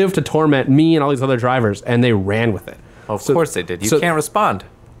live to torment me and all these other drivers, and they ran with it. Of course they did. You can't respond.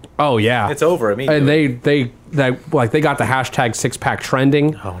 Oh yeah, It's over immediately. And they got the hashtag six pack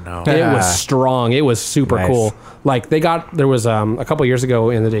trending. Oh, no. It Yeah. was strong. It was super Nice. cool. Like there was a couple years ago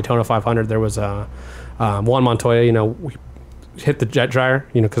in the Daytona 500, there was Juan Montoya. We hit the jet dryer,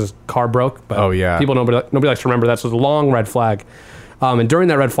 because his car broke. But Oh, yeah. nobody likes to remember that. So it was a long red flag. And during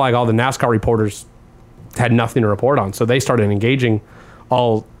that red flag, all the NASCAR reporters had nothing to report on. So they started engaging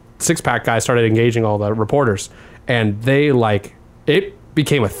all six-pack guys started engaging all the reporters. And they, like, it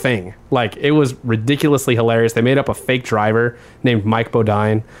became a thing. Like, it was ridiculously hilarious. They made up a fake driver named Mike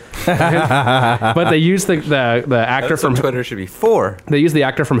Bodine. But they used the actor That's from what Twitter should be for. They used the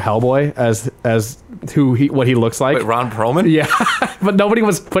actor from Hellboy as what he looks like. Wait, Ron Perlman? Yeah, but nobody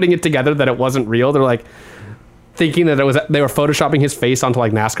was putting it together that it wasn't real. They're like thinking that they were photoshopping his face onto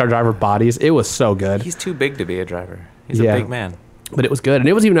like NASCAR driver bodies. It was so good. He's too big to be a driver. He's Yeah. a big man. But it was good, and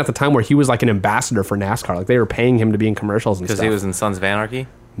it was even at the time where he was like an ambassador for NASCAR. Like they were paying him to be in commercials and Because stuff. he was in Sons of Anarchy.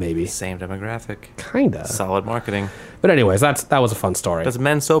 Maybe Same demographic. kinda. Solid marketing. But anyways, that was a fun story. That's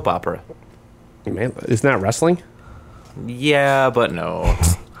men's soap opera. Man, isn't that wrestling? Yeah, but no.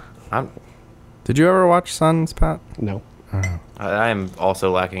 Did you ever watch Sons, Pat? No, I am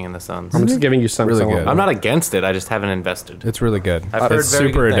also lacking in the Suns. I'm just giving you some. Really some- good. I'm not against it. I just haven't invested. It's really good. I've heard It's very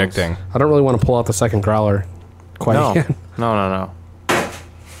super good things. addicting. I don't really want to pull out the second growler quite No, yet. no.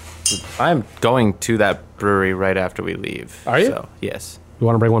 I'm going to that brewery right after we leave. Are you? So, yes. You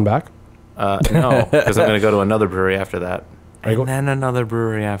want to bring one back? No, because I'm going to go to another brewery after that. Are you And then another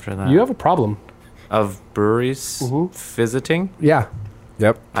brewery after that. You have a problem. Of breweries visiting? Yeah.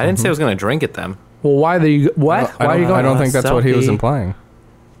 Yep. I didn't say I was going to drink at them. Well, why are you? What? Why are you going? I don't think that's what he was Selfie. implying.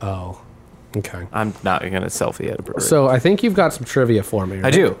 Oh, okay. I'm not going to selfie at a brewery. So I think you've got some trivia for me. Right?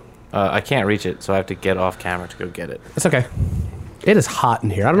 I do. I can't reach it, so I have to get off camera to go get it. It's okay. It is hot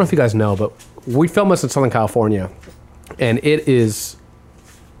in here. I don't know if you guys know, but we film this in Southern California, and it is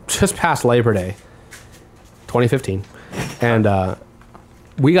just past Labor Day, 2015, and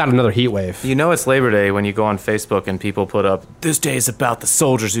we got another heat wave. You know it's Labor Day when you go on Facebook and people put up, "This day is about the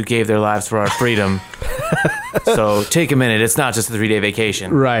soldiers who gave their lives for our freedom." So take a minute. It's not just a 3-day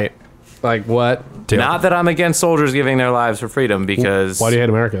vacation. Right. Like what? Not that I'm against soldiers giving their lives for freedom, because Why do you hate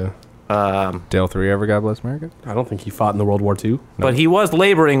America? Dale 3 ever God Bless America? I don't think he fought in the World War II. but he was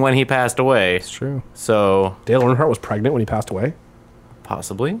laboring when he passed away. It's true. So Dale Earnhardt was pregnant when he passed away.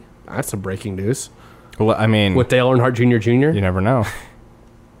 possibly. That's some breaking news. Well, I mean, With Dale Earnhardt Jr. Jr. you never know.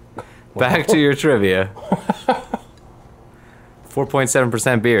 Back to your trivia.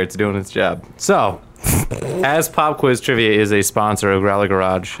 4.7% beer. It's doing its job. So, as Pop Quiz Trivia is a sponsor of Growler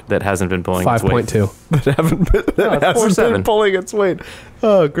Garage that hasn't been pulling its weight. 5.2. No, it's 4.7. pulling its weight.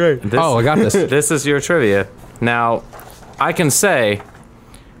 Oh, great. This, Oh, I got this. This is your trivia. Now, I can say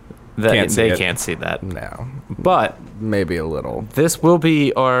that Can't see they it. can't see that. No, But maybe a little. this will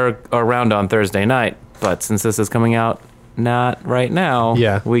be our round on Thursday night. But since this is coming out not right now,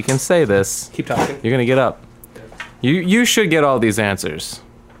 Yeah. we can say this. Keep talking. You're going to get up. You should get all these answers.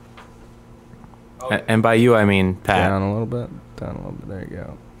 And by you, I mean Pat. Down a little bit. Down a little bit. There you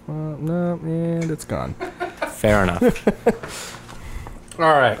go. No, and it's gone. Fair enough. All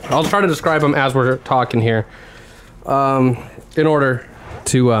right. I'll try to describe them as we're talking here. In order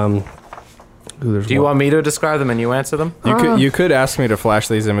to Do you want me to describe them and you answer them? You could ask me to flash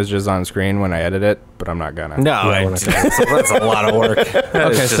these images on screen when I edit it, but I'm not gonna. No, we're not that's a lot of work.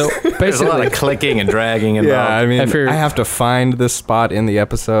 Okay, so There's a lot basically, of clicking and dragging involved. Yeah, I mean, If you're- I have to find this spot in the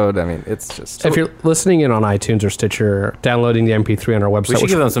episode. I mean, it's just. if you're listening in on iTunes or Stitcher, downloading the MP3 on our website, we should which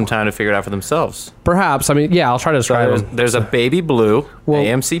give them some time to figure it out for themselves. perhaps, I mean, yeah, I'll try to describe them. There's a baby blue Well-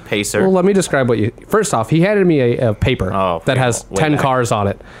 AMC Pacer. Well, let me describe what you. First off, he handed me a paper Oh, that has way 10 back. cars on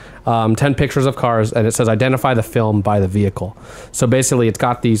it, 10 pictures of cars, and it says identify the film by the vehicle. So basically, it's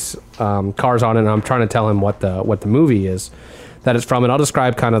got these cars on it, and I'm trying to tell him what the movie is that it's from, and I'll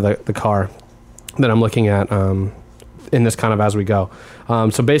describe kind of the car that I'm looking at in this kind of as we go.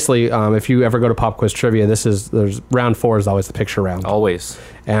 So basically, if you ever go to Pop Quiz Trivia, there's round 4 is always the picture round, Always.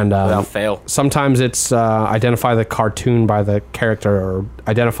 and Without fail. sometimes it's identify the cartoon by the character or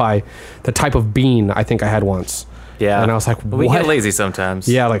identify the type of bean. I think I had once. Yeah. And I was like, We what? get lazy sometimes.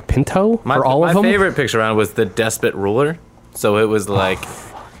 Yeah, like Pinto for all of them. My favorite picture round was the Despot Ruler. So it was like,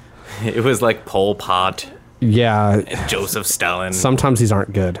 Pol Pot, Yeah, Joseph Stalin, sometimes these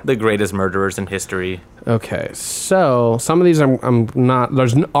aren't good. the greatest murderers in history. Okay, so some of these I'm not.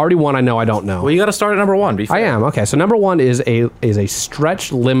 There's already one I know I don't know. Well, you got to start at number 1. Be fair. I am okay. So number 1 is a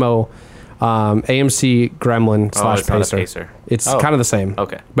stretch limo, AMC Gremlin slash it's not a Pacer. Pacer. It's Oh, kind of the same.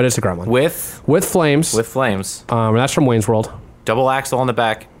 okay. but it's a Gremlin With flames. flames. And that's from Wayne's World. Double axle on the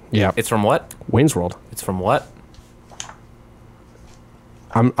back. Yeah, It's from what? Wayne's World. It's from what?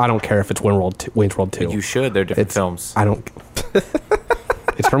 I don't care if it's Wayne's World 2. You should. They're different It's- films. I don't.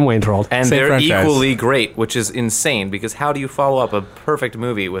 It's from Wayne's World. And Same they're franchise. equally great, which is insane because how do you follow up a perfect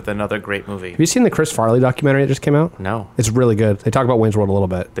movie with another great movie? Have you seen the Chris Farley documentary that just came out? No. It's really good. They talk about Wayne's World a little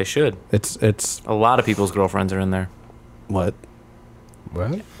bit. They should. It's A lot of people's girlfriends are in there. what?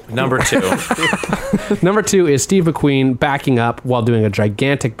 What? Number 2. Number 2 is Steve McQueen backing up while doing a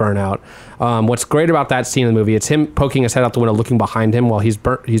gigantic burnout. What's great about that scene in the movie, it's him poking his head out the window, looking behind him while he's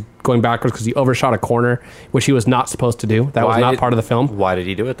going backwards because he overshot a corner, which he was not supposed to do. That was not part of the film. Why did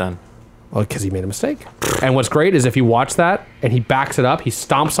he do it then? Well, because he made a mistake. And what's great is if you watch that and he backs it up, he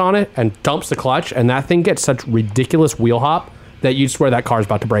stomps on it and dumps the clutch, and that thing gets such ridiculous wheel hop that you'd swear that car's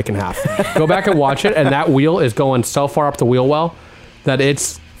about to break in half. Go back and watch it, and that wheel is going so far up the wheel well that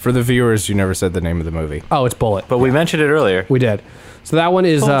it's... For the viewers, you never said the name of the movie. Oh, it's Bullet. But we mentioned it earlier. We did. So that one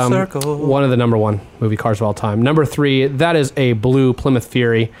is one of the number 1 movie cars of all time. Number 3, that is a blue Plymouth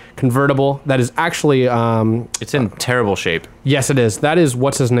Fury convertible. That is actually... It's in terrible shape. yes, it is. That is,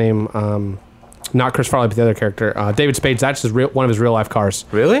 what's his name? Not Chris Farley, but the other character. David Spades. That's one of his real-life cars.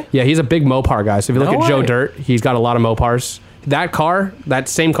 Really? Yeah, he's a big Mopar guy. So if you look No at Joe way. Dirt, he's got a lot of Mopars. That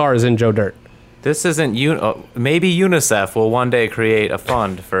same car is in Joe Dirt. This isn't... maybe UNICEF will one day create a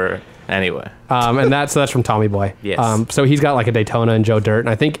fund for... Anyway. And that's from Tommy Boy. Yes. So he's got like a Daytona and Joe Dirt,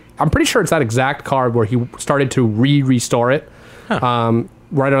 and I'm pretty sure it's that exact car where he started to restore it.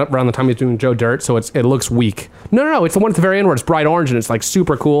 Right around the time he was doing Joe Dirt, so it looks weak. No, it's the one at the very end where it's bright orange and it's like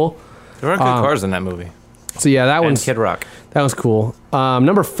super cool. There are good cars in that movie. So yeah, that And one's Kid Rock. that was cool.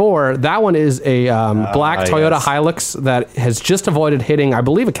 Number 4, that one is a black Toyota yes. Hilux that has just avoided hitting, I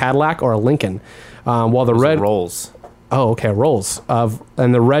believe, a Cadillac or a Lincoln. While the red Rolls. Oh, okay, Rolls.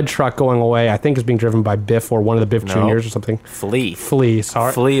 And the red truck going away, I think, is being driven by Biff or one of the Biff Juniors or something. Flea.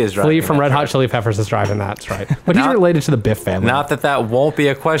 Sorry. Flea is driving Flea from that Red Hot truck. Chili Peppers is driving that. That's right. But he's Not- related to the Biff family. Not that won't be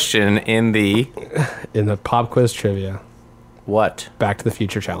a question in the... In the pop quiz trivia, What? Back to the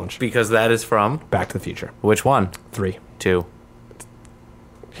Future challenge. Because that is from... Back to the Future. Which one? 3. 2.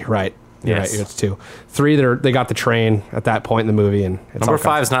 You're right. You're Yes. right. It's 2. 3, they got the train at that point in the movie, and it's Number all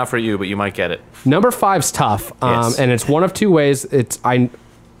 5 is not for you, but you might get it. Number 5's tough, Yes. and it's one of 2 ways. I'm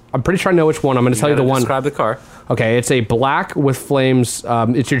pretty sure I know which one. I'm going to tell you the one. Describe the car. Okay, it's a black with flames.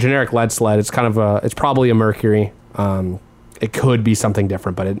 It's your generic lead sled. It's kind of it's probably a Mercury. It could be something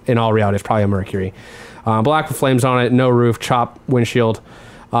different, but in all reality, it's probably a Mercury. Black with flames on it, no roof, chop windshield.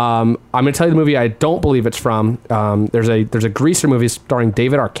 I'm going to tell you the movie I don't believe it's from. There's a Greaser movie starring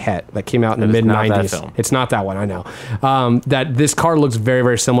David Arquette that came out in the It is mid not that 90s. film. It's not that one, I know. That this car looks very,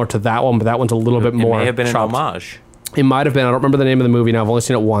 very similar to that one, but that one's a little bit It more may have been an chopped. homage. It might have been. I don't remember the name of the movie now. I've only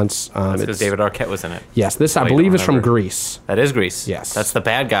seen it once. That's it's- because David Arquette was in it. Yes, this I you believe don't is from remember. Grease. That is Grease. Yes. That's the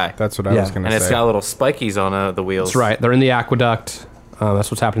bad guy. That's what I Yeah. was going to And say. it's got little spikies on the wheels. That's right. They're in the aqueduct.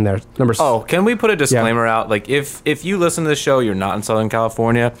 That's what's happening there. Oh, can we put a disclaimer out? Like, if you listen to the show, you're not in Southern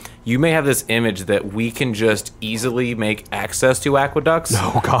California, you may have this image that we can just easily make access to aqueducts.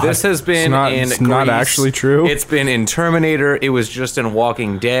 Oh, God. This has been It's in not Grease. actually true. It's been in Terminator. It was just in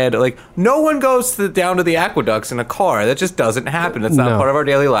Walking Dead. Like, no one goes down to the aqueducts in a car. That just doesn't happen. That's not No. part of our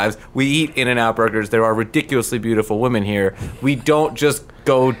daily lives. We eat In-N-Out burgers. There are ridiculously beautiful women here. We don't just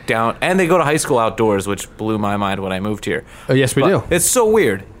go down, and they go to high school outdoors, which blew my mind when I moved here. Oh, yes, we But do. It's so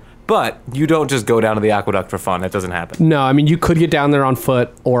weird. But you don't just go down to the aqueduct for fun. That doesn't happen. No, I mean, you could get down there on foot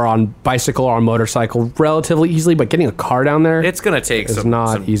or on bicycle or on motorcycle relatively easily, but getting a car down there, It's going to take It's some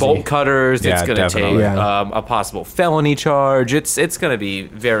not easy. bolt cutters. Yeah, it's going to take definitely. Yeah. a possible felony charge. It's going to be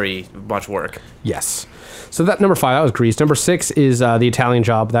very much work. yes. So that number 5, that was Grease. Number 6 is The Italian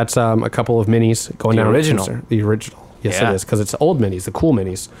Job. That's a couple of minis going The down. original. The original. Yes, Yeah. it is, because it's old minis, the cool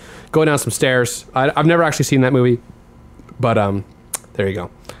minis. Going down some stairs. I've never actually seen that movie, but there you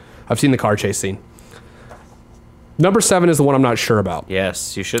go. I've seen the car chase scene. Number 7 is the one I'm not sure about.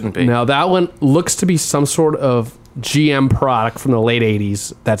 Yes, you shouldn't be. Now, that one looks to be some sort of GM product from the late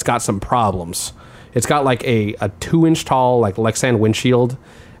 80s that's got some problems. It's got like a 2-inch tall like Lexan windshield,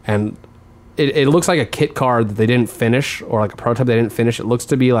 and it looks like a kit car that they didn't finish, or like a prototype they didn't finish. It looks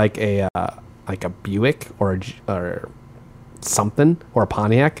to be like a Buick or or something, or a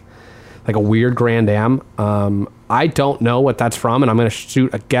Pontiac, like a weird Grand Am. I don't know what that's from, and I'm going to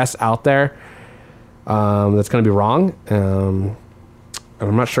shoot a guess out there that's going to be wrong.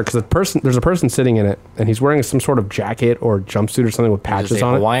 I'm not sure, because there's a person sitting in it, and he's wearing some sort of jacket or jumpsuit or something with It's patches a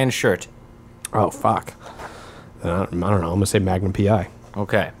on it. Hawaiian shirt. Oh, fuck. I don't know. I'm going to say Magnum PI.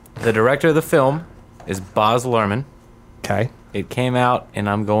 Okay. The director of the film is Baz Luhrmann. Okay. It came out, and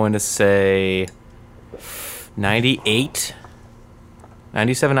I'm going to say 98,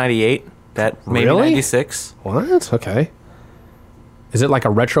 97, 98. That maybe Really? 96. What? Okay. Is it like a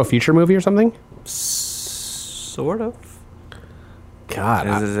retro future movie or something? Sort of. God.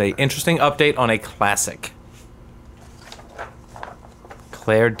 This is an interesting update on a classic.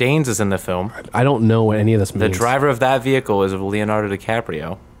 Claire Danes is in the film. I don't know what any of this The means. driver of that vehicle is Leonardo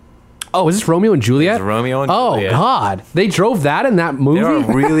DiCaprio. Oh, is this Romeo and Juliet? It's Romeo and Oh, Juliet. God. They drove that in that movie? There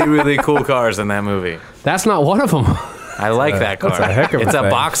are really, really cool cars in that movie. That's not one of them. I like that car. a heck of a it's a thing.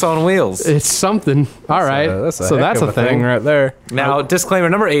 box on wheels. It's something. All right. So that's a thing. right there. Now, disclaimer: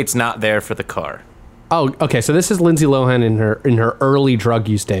 number 8's not there for the car. Oh, okay. So this is Lindsay Lohan in her early drug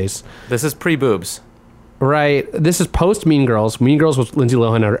use days. This is pre-boobs. Right. This is post Mean Girls. Mean Girls was Lindsay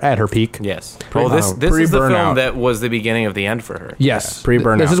Lohan at her peak. Yes. Well, this is the pre-burnout. film that was the beginning of the end for her. Yes. Yeah,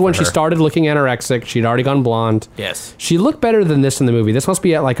 pre-burnout This is when for she her. started looking anorexic. She'd already gone blonde. Yes. She looked better than this in the movie. This must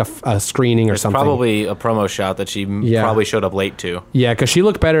be at like a screening or something. Probably a promo shot that she probably showed up late to. Yeah, because she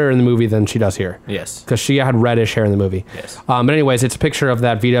looked better in the movie than she does here. Yes. Because she had reddish hair in the movie. Yes. But anyways, it's a picture of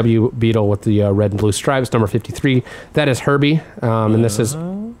that VW Beetle with the red and blue stripes, number 53. That is Herbie. And this is...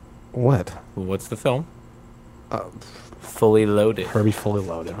 What? What's the film? Fully Loaded. Herbie Fully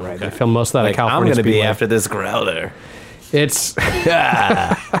Loaded, right. Okay. They filmed most of that at Like, I'm California going to be Speedway. after this growler. It's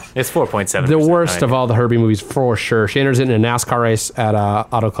It's 4.7. the worst of all the Herbie movies for sure. She enters it in a NASCAR race at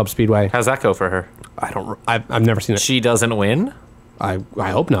Auto Club Speedway. How's that go for her? I've never seen it. She doesn't win? I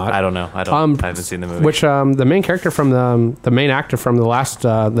hope not. I don't know. I haven't seen the movie. Which the main character from the main actor from the last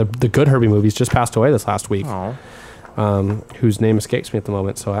the good Herbie movies just passed away this last week. Oh. Whose name escapes me at the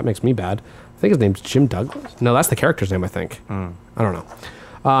moment, so that makes me bad. I think his name's Jim Douglas. No, that's the character's name, I think. I don't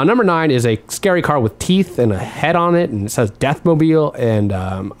know. Number 9 is a scary car with teeth and a head on it, and it says Deathmobile. And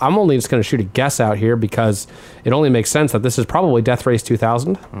I'm only just going to shoot a guess out here because it only makes sense that this is probably Death Race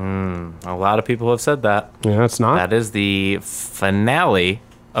 2000. A lot of people have said that. Yeah, it's not. That is the finale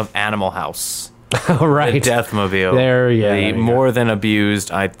of Animal House. Right. The Deathmobile. There The you go. more than abused,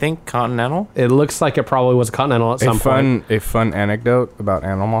 I think, Continental. It looks like it probably was a Continental at some point. A fun anecdote about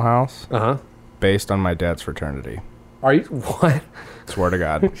Animal House, Uh-huh. based on my dad's fraternity. Are you... What? Swear to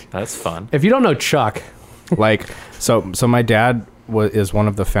God. That's fun. If you don't know Chuck... Like, so my dad is one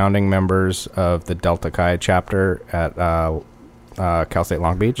of the founding members of the Delta Chi chapter at Cal State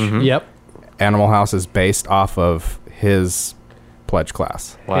Long Beach. Yep. Animal House is based off of his pledge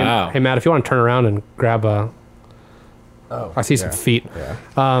class. Wow. Hey, Matt, if you want to turn around and grab a... Oh, I see some feet.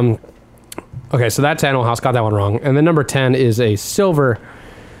 Yeah. Okay, so that's Animal House. Got that one wrong. And then number 10 is a silver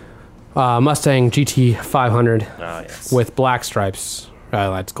Mustang GT 500 yes. with black stripes.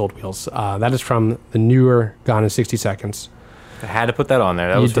 That's gold wheels. That is from the newer Gone in 60 Seconds. I had to put that on there.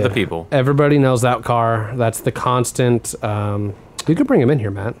 That was for the did. people. Everybody knows that car. That's the constant... you could bring him in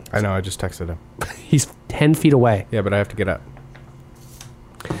here, Matt. I know, I just texted him. He's 10 feet away. Yeah, but I have to get up.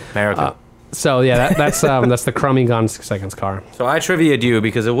 America. So, yeah, that's the crummy Gone in 60 Seconds car. So I trivia'd you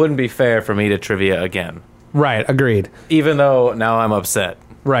because it wouldn't be fair for me to trivia again. Right, agreed. Even though now I'm upset.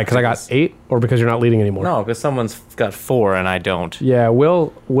 Right, because I got 8 or because you're not leading anymore? No, because someone's got 4 and I don't. Yeah,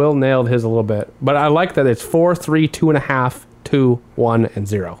 Will nailed his a little bit. But I like that it's 4, 3, 2.5, 2, 1, and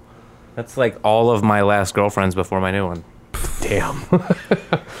 0. That's like all of my last girlfriends before my new one. Damn.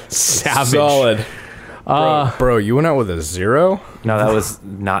 Savage. Bro, you went out with a 0? No, that was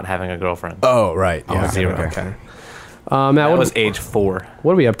not having a girlfriend. Oh, right. Oh, 0. Okay. Matt, That what, was age 4.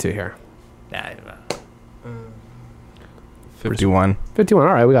 what are we up to here? Nah, 51. 51.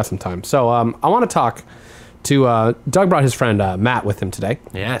 All right, we got some time. So I want to talk to... Doug brought his friend Matt with him today.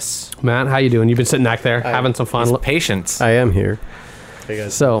 yes. Matt, how you doing? You've been sitting back there having some fun. Patience. I am here. Hey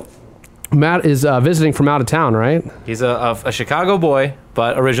guys. So Matt is visiting from out of town, right? He's a Chicago boy,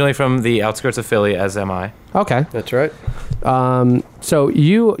 but originally from the outskirts of Philly, as am I. Okay. That's right. So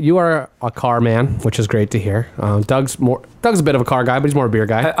you are a car man, which is great to hear. Doug's a bit of a car guy, but he's more a beer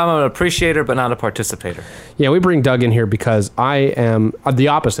guy. I'm an appreciator, but not a participator. Yeah, we bring Doug in here because I am the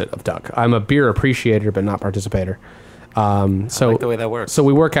opposite of Doug. I'm a beer appreciator, but not participator. So I like the way that works. So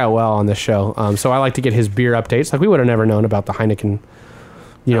we work out well on this show. So I like to get his beer updates. Like we would have never known about the Heineken,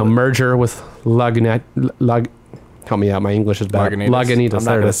 merger with help me out. My English is bad. Lagunitas. I'm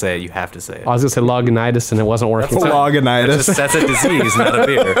not going to say it. You have to say it. I was going to say Lagunitas, and it wasn't working. That's a disease, not a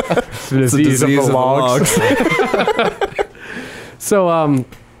beer. Disease of the logs. So,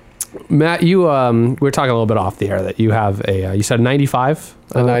 Matt, you we were talking a little bit off the air that you have you said 95?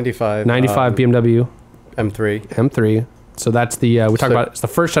 A 95. 95 BMW M3. M3. So that's the we talked about it's the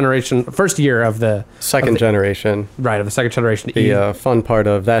first year of the Second generation. right of the second generation. The fun part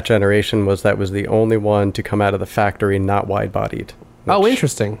of that generation was that was the only one to come out of the factory not wide-bodied. Oh, which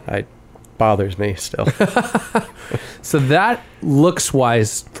interesting. bothers me still. So that looks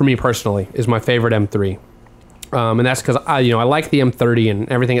wise for me personally is my favorite M3, and that's because I like the M30 and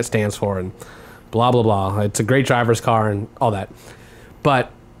everything it stands for and blah blah blah. It's a great driver's car and all that,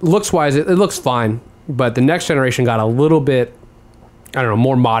 but looks wise it looks fine. But the next generation got a little bit, I don't know,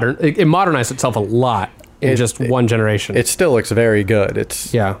 more modern. It modernized itself a lot in just one generation. It still looks very good.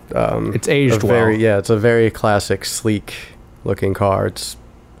 It's yeah, it's aged well. Yeah, it's a very classic, sleek looking car.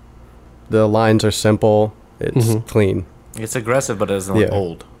 The lines are simple. It's clean. It's aggressive, but it doesn't look Yeah.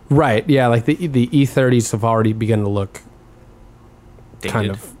 old. Right. Yeah, like the E30s have already begun to look Dated. kind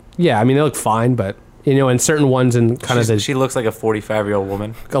of. Yeah, I mean they look fine, but you know, in certain ones in kind of the She looks like a 45-year-old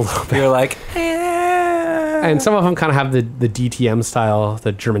woman. a little bit. You're like, And some of them kind of have the DTM style,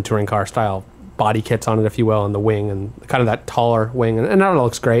 the German touring car style body kits on it, if you will, and the wing and kind of that taller wing, and that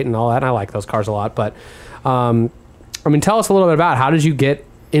looks great and all that. And I like those cars a lot. But I mean, tell us a little bit about how did you get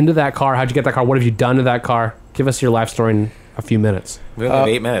into that car? How'd you get that car? What have you done to that car? Give us your life story in a few minutes. we only have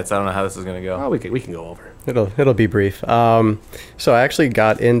 8 minutes. I don't know how this is going to go. Oh, we can go over. It'll be brief. So I actually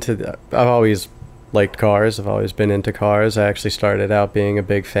got into. I've always liked cars. I've always been into cars. I actually started out being a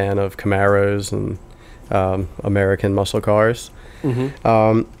big fan of Camaros and American muscle cars.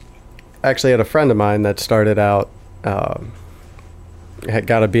 I actually had a friend of mine that started out. Had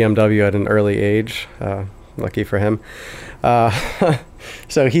got a BMW at an early age. Lucky for him.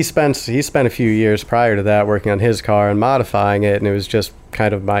 So he spent a few years prior to that working on his car and modifying it, and it was just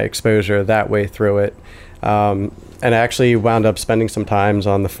kind of my exposure that way through it. And I actually wound up spending some times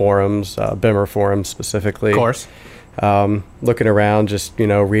on the forums, Bimmer forums specifically. Of course. Looking around, just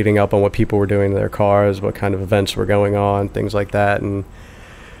reading up on what people were doing to their cars, what kind of events were going on, things like that. And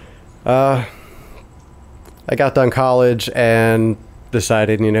I got done college and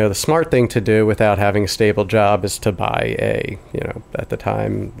decided, the smart thing to do without having a stable job is to buy a, at the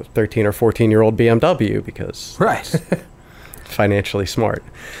time, 13 or 14-year-old BMW because Right. financially smart.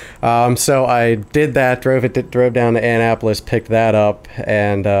 So I did that, drove down to Annapolis, picked that up,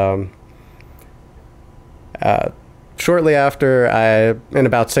 and shortly after, in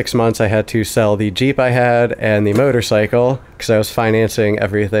about 6 months, I had to sell the Jeep I had and the motorcycle because I was financing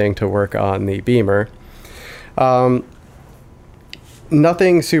everything to work on the Beamer.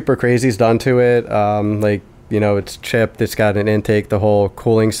 Nothing super crazy's done to it. It's chipped. It's got an intake. The whole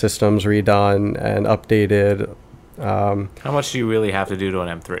cooling system's redone and updated. How much do you really have to do to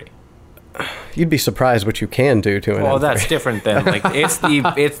an M3? You'd be surprised what you can do to an Well, M3. that's different than it's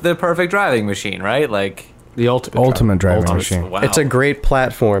the perfect driving machine, right? Like The Ultimate driving ultimate- machine. Wow. It's a great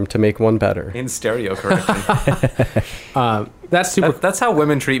platform to make one better. in stereo correction. That's super. That's how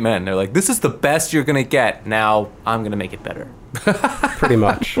women treat men. They're like, "This is the best you're gonna get. Now I'm gonna make it better." Pretty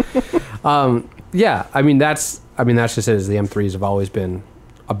much. Yeah, I mean that's just it. Is the M3s have always been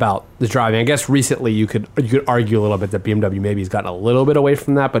about the driving. I guess recently you could argue a little bit that BMW maybe has gotten a little bit away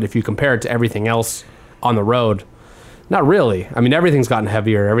from that, but if you compare it to everything else on the road, not really. I mean everything's gotten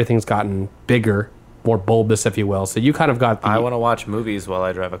heavier, everything's gotten bigger, more bulbous, if you will. So you kind of got the. I want to watch movies while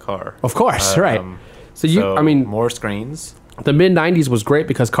I drive a car. Of course, right. So I mean, more screens. the mid '90s was great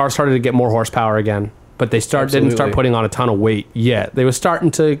because cars started to get more horsepower again, but they didn't start Absolutely. putting on a ton of weight yet. They were starting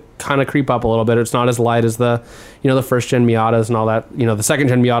to kind of creep up a little bit. It's not as light as the first gen Miatas and all that. The second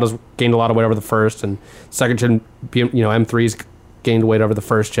gen Miatas gained a lot of weight over the first, and second gen M3s gained weight over the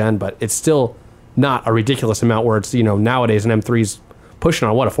first gen, but it's still not a ridiculous amount where it's nowadays an M3's pushing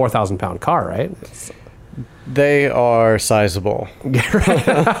on a 4,000 pound car, right? They are sizable.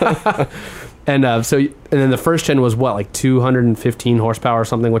 And then the first gen was like 215 horsepower or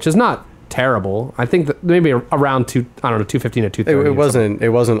something, which is not terrible. I think that maybe around 215 to 230. It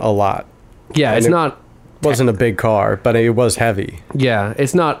wasn't a lot. Yeah, it's it not. Wasn't a big car, but it was heavy. Yeah,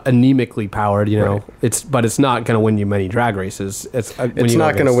 it's not anemically powered. Right. But it's not going to win you many drag races. It's Not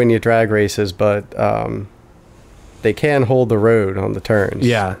going to win you drag races, but they can hold the road on the turns.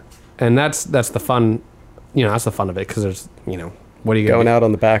 Yeah, and that's the fun. That's the fun of it because there's what are you Going gonna out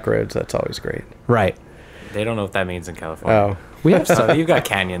on the back roads, that's always great. Right. They don't know what that means in California. Oh, We have So you've got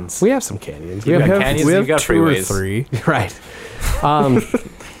canyons. we have some canyons. You've got canyons. we You've have got 2 or freeways. 3. Right.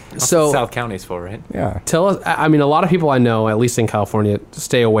 That's So what South County's for, right? Yeah. tell us. I mean, a lot of people I know, at least in California,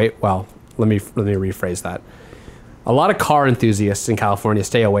 stay away. Well, let me rephrase that. A lot of car enthusiasts in California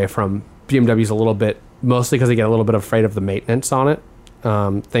stay away from BMWs a little bit, mostly because they get a little bit afraid of the maintenance on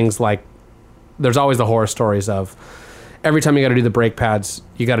it. Things like there's always the horror stories of every time you got to do the brake pads,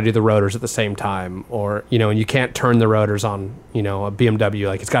 you got to do the rotors at the same time, or and you can't turn the rotors on a BMW.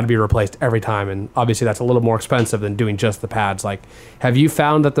 Like it's got to be replaced every time, and obviously that's a little more expensive than doing just the pads. Like, have you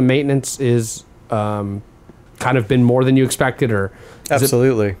found that the maintenance is kind of been more than you expected, or is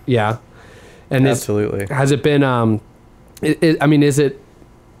absolutely. yeah, and Absolutely. has it been? I mean, is it?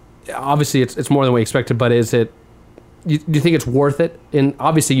 Obviously, it's more than we expected, but is it? Do you think it's worth it? And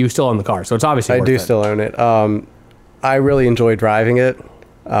obviously, you still own the car, so it's obviously I worth do it. still own it. I really enjoy driving it.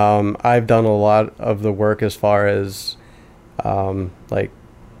 I've done a lot of the work as far as I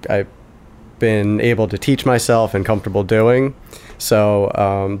been able to teach myself and comfortable doing.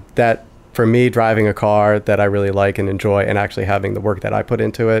 So that, for me, driving a car that I really like and enjoy and actually having the work that I put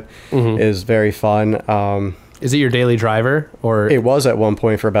into it is very fun. Is it your daily driver or? It was at one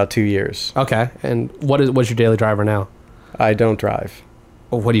point for about 2 years. Okay. And what's your daily driver now? I don't drive.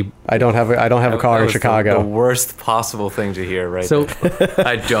 Well, what do you? I don't have a car That in was Chicago. The worst possible thing to hear, right? So, there.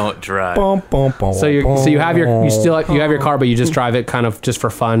 I don't drive. so you have your car, but you just drive it kind of just for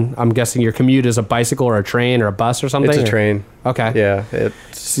fun. I'm guessing your commute is a bicycle or a train or a bus or something. It's a or- train. Okay. Yeah.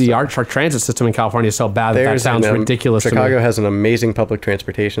 See, our transit system in California is so bad that sounds ridiculous. Chicago to me. has an amazing public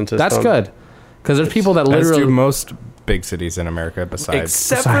transportation system. That's good, because there's people that As do literally. most big cities in America besides.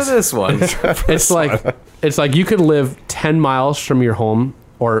 Except for this one. It's like you could live 10 miles from your home,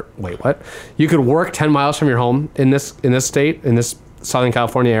 or wait, what? You could work 10 miles from your home in this state, in this Southern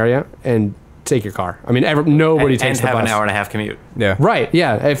California area, and take your car. I mean, nobody and takes the have bus. an hour and a half commute. Yeah. Right?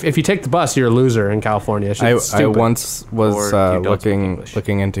 Yeah. If you take the bus, you're a loser in California. It's I stupid. once Or was you don't speak looking English.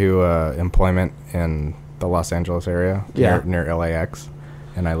 into employment in the Los Angeles area, Yeah. near LAX,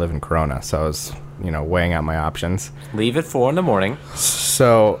 and I live in Corona, so I was weighing out my options. Leave at 4 a.m.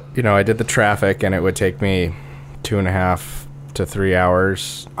 So I did the traffic, and it would take me 2.5 to 3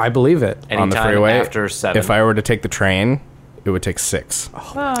 hours I believe it. on the Anytime freeway. after 7. If I were to take the train, it would take 6.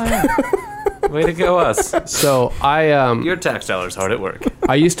 Way to go, us. So Your tax dollars hard at work.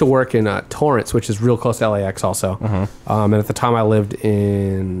 I used to work in Torrance, which is real close to LAX also. And at the time I lived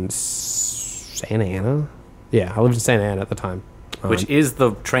in Santa Ana. Yeah, I lived in Santa Ana at the time. Which is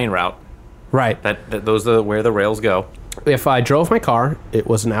the train route. Right. That those are where the rails go. If I drove my car, it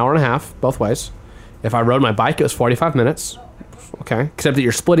was an hour and a half both ways. If I rode my bike, it was 45 minutes. Okay. Except that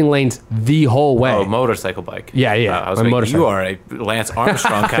you're splitting lanes the whole way. Oh, motorcycle bike. Yeah, yeah, I was my like, motorcycle. you are a Lance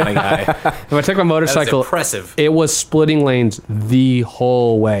Armstrong kind of guy. If I took my That's motorcycle, impressive. it was splitting lanes the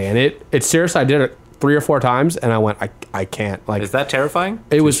whole way. And it seriously, I did it 3 or 4 times and I went, I can't. Like, Is that terrifying?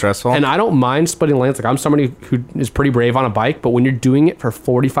 it was stressful? And I don't mind splitting lanes. Like, I'm somebody who is pretty brave on a bike, but when you're doing it for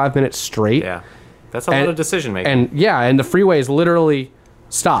 45 minutes straight, Yeah. That's a lot of decision making. and the freeway is literally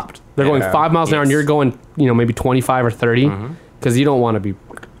stopped. They're going Yeah. 5 miles an hour, and Yes. you're going, maybe 25 or 30, because you don't want to be.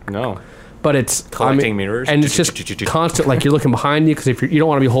 No. But it's Collecting mirrors. and it's just constant. Like, you're looking behind you because if you don't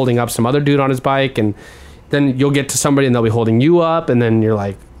want to be holding up some other dude on his bike, and then you'll get to somebody and they'll be holding you up, and then you're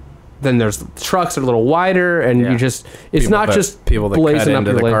like, then there's trucks that are a little wider, and Yeah. you just it's not just people that cut blazing up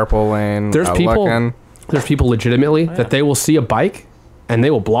into your the lane. carpool lane. There's out people. looking. There's people legitimately that they will see a bike and they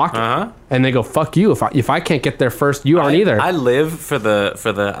will block Uh-huh. it, and they go, "Fuck you! If I can't get there first, you aren't either." I live for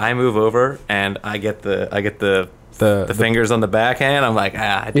the I move over and I get the fingers on the backhand. I'm like,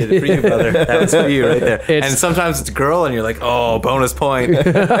 I did it for you, brother. That was for you right there. It's- And sometimes it's a girl, and you're like, oh, bonus point.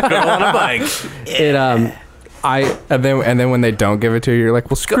 Girl on a bike. It I And then when they don't give it to you, you're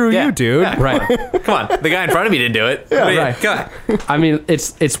like, well, screw Yeah, you, dude. yeah. right. Come on, the guy in front of me didn't do it. Yeah, right. Come on. I mean,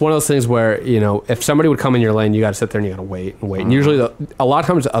 it's one of those things where if somebody would come in your lane, you got to sit there and you got to wait and wait. And usually, a lot of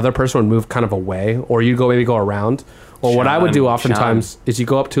times, the other person would move kind of away, or you maybe go around. Or what I would do Shun, oftentimes is you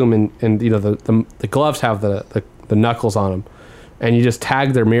go up to them and the gloves have the knuckles on them, and you just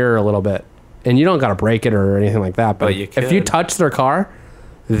tag their mirror a little bit, and you don't got to break it or anything like that. But But you if you could. touch their car,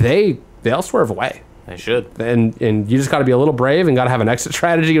 they'll swerve away. I should. And you just got to be a little brave and got to have an exit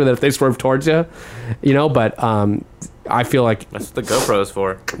strategy that if they swerve towards you, but I feel like That's what the GoPro's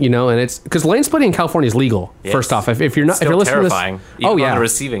for. and it's because lane splitting in California is legal. Yes. First off, if you're not, if Still you're listening terrifying. to this, Even oh on yeah, the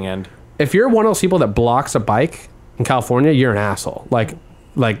receiving end. if you're one of those people that blocks a bike in California, you're an asshole.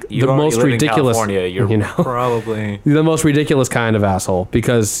 Like You the already most live in ridiculous, California, you're probably the most ridiculous kind of asshole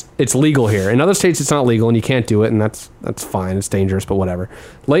because it's legal here. In other states, it's not legal and you can't do it, and that's fine. It's dangerous, but whatever.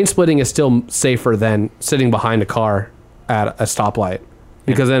 Lane splitting is still safer than sitting behind a car at a stoplight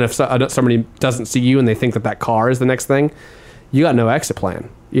because then if somebody doesn't see you and they think that car is the next thing, you got no exit plan.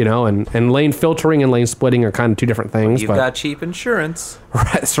 And lane filtering and lane splitting are kind of two different things. you've but got cheap insurance. Right,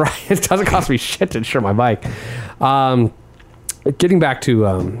 that's right. It doesn't cost me shit to insure my bike. Getting back to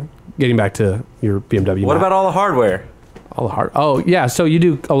your BMW. What Mac. about all the hardware? all the hard? Oh yeah, so you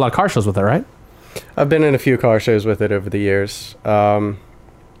do a lot of car shows with it, right? I've been in a few car shows with it over the years.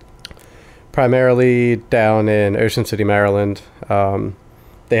 Primarily down in Ocean City, Maryland.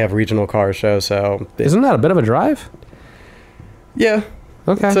 They have regional car shows, so Isn't that a bit of a drive? yeah,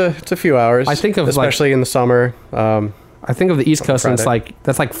 Okay. it's a few hours. I think of, like- especially in the summer. I think of the East Coast, and it's Friday. like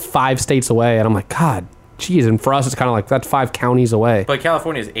that's like 5 states away, and I'm like, God, geez. And for us, it's kind of like that's 5 counties away. But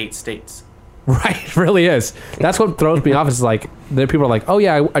California is 8 states. Right, it really is. That's what throws me off. Is like the people are like, oh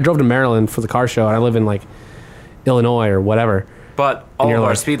yeah, I drove to Maryland for the car show, and I live in like Illinois or whatever. But all you're of our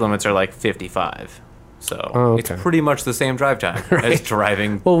like- speed limits are like 55. So okay. it's pretty much the same drive time as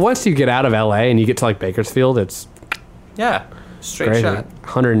driving. Well, once you get out of LA and you get to like Bakersfield, it's Yeah, straight crazy. shot.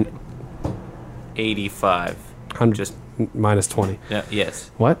 85. 100 Just minus 20. yeah,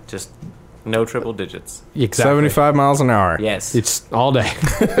 yes. What? Just no triple digits. Exactly. 75 miles an hour. Yes. It's all day.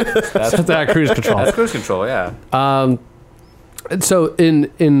 That's, That's that cruise control. that's cruise control. Yeah. So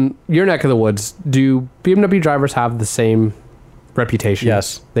in your neck of the woods, do BMW drivers have the same reputation?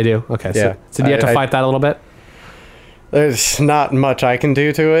 Yes. They do? Okay. Yeah. So do you have to I- fight that a little bit? There's not much I can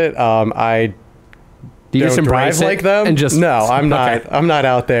do to it. I Do you don't just embrace drive it like them. and just no, I'm not. Okay. I'm not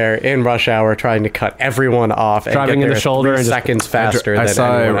out there in rush hour trying to cut everyone off and Driving get in the there shoulder 3 and just- seconds faster I than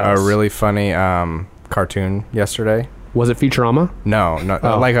saw anyone a else. really funny cartoon yesterday. Was it Futurama? No,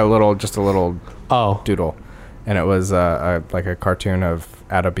 Oh. like just a little Oh, doodle, and it was like a cartoon of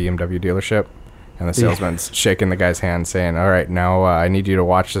at a BMW dealership, and the salesman's shaking the guy's hand, saying, "All right, now I need you to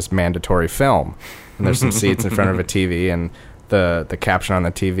watch this mandatory film." And there's some seats in front of a TV, and the caption on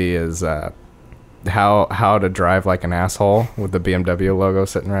the TV is how to drive like an asshole with the BMW logo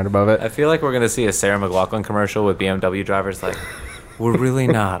sitting right above it. I feel like we're gonna see a Sarah McLachlan commercial with BMW drivers like, "We're really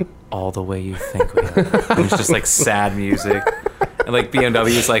not all the way you think we are." And it's just like sad music, and like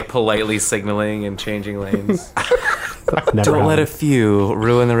BMW's like politely signaling and changing lanes. never Don't let a happened. few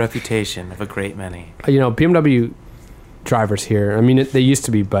ruin the reputation of a great many. You know, BMW drivers here. I mean, they used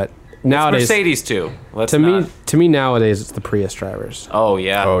to be, but nowadays, Mercedes too. Let's to not. me nowadays, it's the Prius drivers. Oh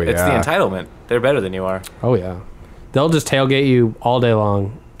yeah. Oh, It's the yeah. entitlement. They're better than you are. Oh yeah, they'll just tailgate you all day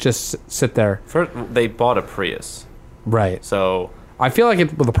long. Just sit there. First, they bought a Prius, Right. so I feel like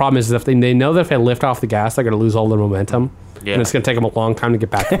well, the problem is if they know that if they lift off the gas, they're going to lose all their momentum. yeah. And it's going to take them a long time to get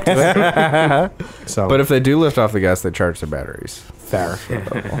back up to it. So, But if they do lift off the gas, they charge their batteries. fair.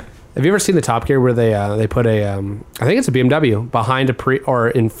 Have you ever seen the Top Gear where they put a I think it's a BMW behind a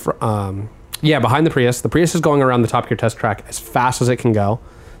behind the Prius. The Prius is going around the Top Gear test track as fast as it can go.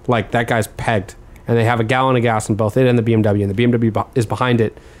 Like that guy's pegged, and they have a gallon of gas in both it and the BMW, and the BMW is behind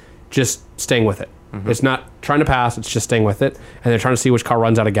it, just staying with it. It's not trying to pass; it's just staying with it, and they're trying to see which car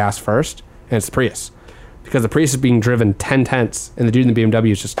runs out of gas first, and it's the Prius, because the Prius is being driven 10 tenths, and the dude in the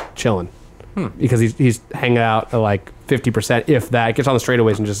BMW is just chilling. Because he's hanging out at like 50%, if that. Gets on the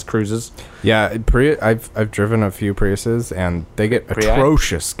straightaways and just cruises. Yeah, I've driven a few Priuses, and they get Prii?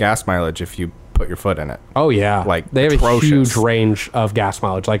 atrocious gas mileage if you put your foot in it. Oh yeah, Like, they have atrocious. a huge range of gas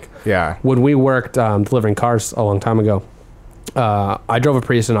mileage. Like Yeah. when we worked delivering cars a long time ago, I drove a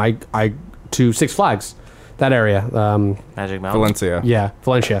Prius and I to Six Flags, that area. Magic Mountain. Valencia. Yeah,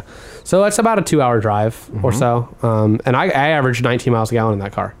 Valencia. So it's about a 2-hour drive or so. And I averaged 19 miles a gallon in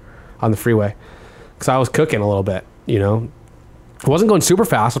that car on the freeway because I was cooking a little bit. You know, I wasn't going super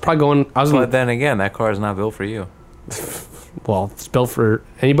fast. I was probably going. I was But then again, that car is not built for you. well. It's built for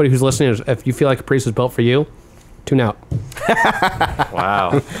anybody who's listening. If you feel like a Prius is built for you, tune out.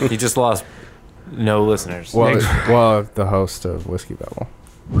 Wow. You just lost no listeners. Well, the host of Whiskey Bubble.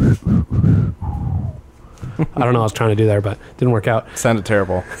 I don't know what I was trying to do there, but didn't work out. Sounded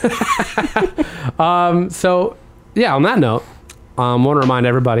terrible. So, yeah, on that note, I want to remind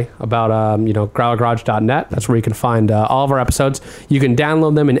everybody about, growlergarage.net. That's where you can find all of our episodes. You can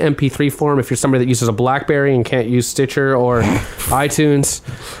download them in MP3 form if you're somebody that uses a BlackBerry and can't use Stitcher or iTunes,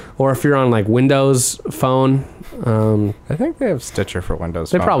 or if you're on like Windows phone. I think they have Stitcher for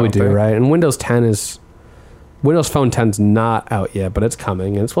Windows. They Phone, probably don't do, they? right? And Windows Phone 10's not out yet, but it's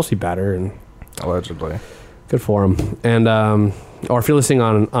coming, and it's supposed to be better, and Allegedly. good for them. And or if you're listening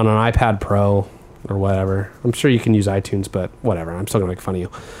on an iPad Pro or whatever, I'm sure you can use iTunes, but whatever. I'm still gonna make fun of you.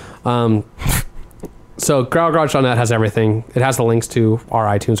 So growlergarage.net has everything. It has the links to our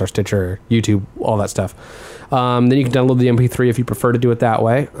iTunes, our Stitcher, YouTube, all that stuff. Then you can download the MP3 if you prefer to do it that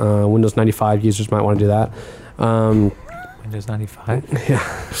way. Windows 95 users might want to do that. Windows 95?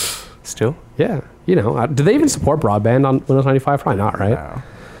 Yeah, Still? yeah. You know, do they even support broadband on Windows 95? Probably not, right? No.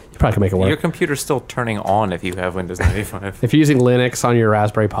 You probably can make it work. Your computer's still turning on if you have Windows 95. If you're using Linux on your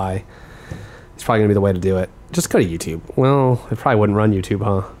Raspberry Pi, it's probably going to be the way to do it. Just go to YouTube. Well, it probably wouldn't run YouTube,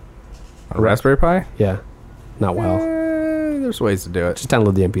 huh? A Raspberry Pi? Yeah. Not well. There's ways to do it. Just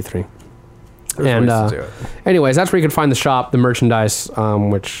download the MP3. There's and, ways to do it. Anyways, that's where you can find the shop, the merchandise,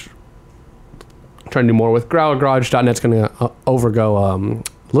 which I'm trying to do more with. Growlergarage.net's going to overgo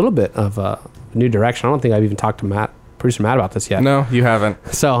a little bit of a new direction. I don't think I've even talked to producer Matt about this yet. No, you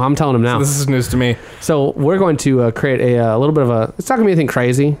haven't. So I'm telling him now. This is news to me. So we're going to create a little bit of a, it's not going to be anything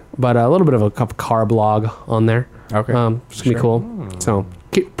crazy, but a little bit of a car blog on there. Okay. It's going to be cool. So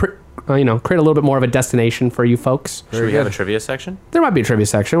create a little bit more of a destination for you folks. Should we have a trivia section? There might be a trivia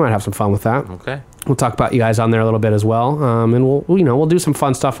section. We might have some fun with that. Okay. We'll talk about you guys on there a little bit as well, and we'll do some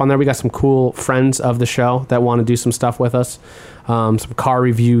fun stuff on there. We got some cool friends of the show that want to do some stuff with us, some car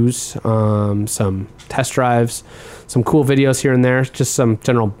reviews, some test drives, some cool videos here and there, just some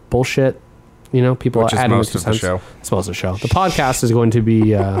general bullshit. People Which is adding most their of the 2 show. cents. It's most of the show. The podcast is going to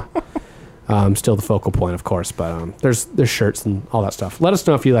be still the focal point, of course, but there's shirts and all that stuff. Let us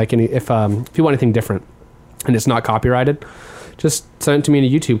know if you like if you want anything different and it's not copyrighted. Just send it to me in a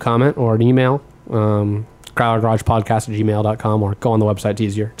YouTube comment or an email. growlergaragepodcast@gmail.com, or go on the website. It's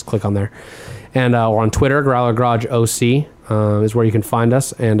easier. Just click on there. And we're on Twitter. Growler Garage OC is where you can find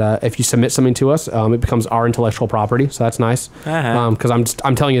us. And if you submit something to us, it becomes our intellectual property. So that's nice. Because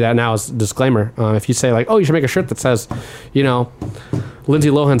I'm telling you that now as a disclaimer. If you say like, oh, you should make a shirt that says, Lindsay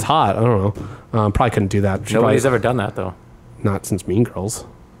Lohan's hot. I don't know. Probably couldn't do that. Nobody's ever done that, though. Not since Mean Girls.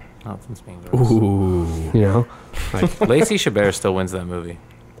 Not since Mean Girls. Ooh. Lacey Chabert still wins that movie.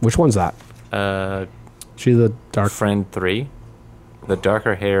 Which one's that? She's the dark. Friend 3. The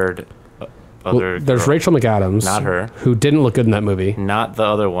darker-haired other there's girl. Rachel McAdams. Not her. Who didn't look good in that movie. Not the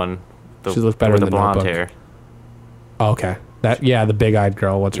other one. She looked better with in the the blonde Notebook. hair. Oh, okay. The big-eyed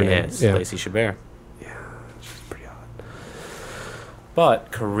girl. What's her Yes, name? Lacey Chabert. Yeah, she's pretty hot.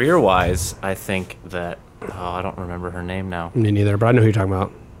 But career-wise, I think that... Oh, I don't remember her name now. Me neither, but I know who you're talking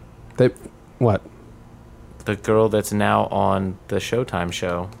about. What? The girl that's now on the Showtime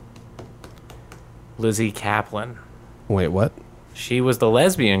show. Lizzie Kaplan. Wait, what? She was the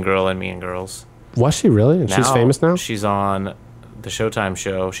lesbian girl in Mean Girls. Was she really? And she's famous now? She's on the Showtime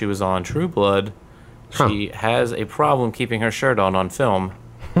show. She was on True Blood. Huh. She has a problem keeping her shirt on film.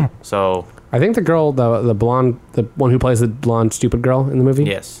 So, I think the girl, the blonde, the one who plays the blonde stupid girl in the movie.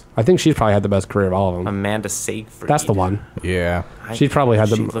 yes. I think she's probably had the best career of all of them. Amanda Seyfried. That's the one. Yeah. She probably had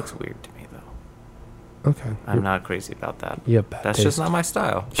the- She looks weird to me, though. Okay. I'm not crazy about that. You have bad That's taste. just not my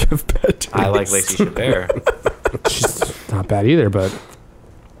style. I like Lacey Chabert. She's not bad either, but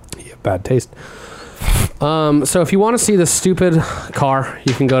you have bad taste. So if you want to see this stupid car,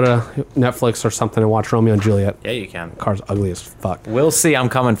 you can go to Netflix or something and watch Romeo and Juliet. Yeah, you can. Car's ugly as fuck. We'll see. I'm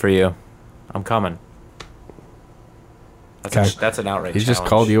coming for you. I'm coming. Okay. That's an outright He's just challenge.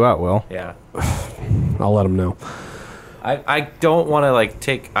 called you out, Will. Yeah. I'll let him know. I don't want to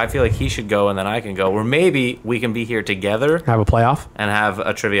take... I feel like he should go and then I can go. Or maybe we can be here together Have a playoff? and have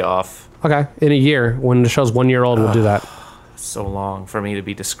a trivia off. Okay. In a year, when the show's 1 year old, we'll do that. So long for me to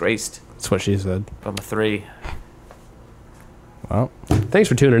be disgraced. That's what she said. I'm a 3. Well, Thanks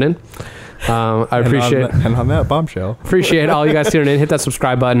for tuning in. I appreciate And on that bombshell. appreciate all you guys tuning in. Hit that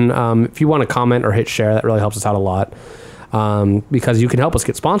subscribe button. If you want to comment or hit share, that really helps us out a lot. Because you can help us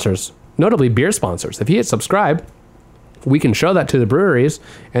get sponsors, notably beer sponsors. If you hit subscribe, we can show that to the breweries,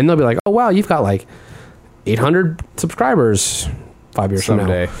 and they'll be like, "Oh wow, you've got like 800 subscribers 5 years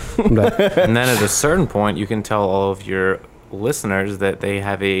Someday. from now." Someday. And then at a certain point, you can tell all of your listeners that they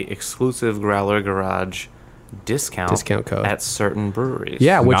have a exclusive Growler Garage discount code at certain breweries.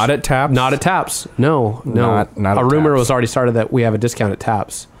 Yeah, which, Not at Taps? Not at Taps. No. Not a at rumor Taps. was already started that we have a discount at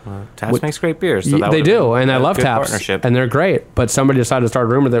Taps. Taps makes great beers. So that They would've do, been and I a love good Taps, partnership. and they're great. But somebody decided to start a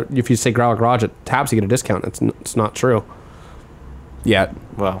rumor that if you say Growler Garage at Taps, you get a discount. It's not true. Yeah.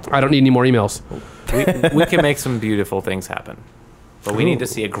 Well, I don't need any more emails. we can make some beautiful things happen. But we need to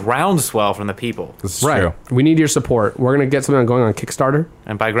see a groundswell from the people. This is Right. true. We need your support. We're gonna get something going on Kickstarter.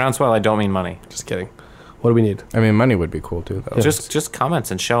 And by groundswell, I don't mean money. Just kidding. What do we need? I mean, money would be cool too, though. Just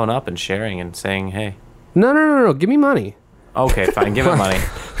comments and showing up and sharing and saying, hey. No. Give me money. Okay, fine. Give it money.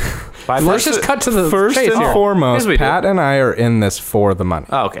 Let's just cut to the First chase and here. foremost, Here's what we do. Pat and I are in this for the money.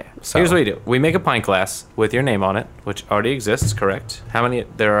 Oh, okay. So- Here's what we do. We make a pint glass with your name on it, which already exists, correct? How many?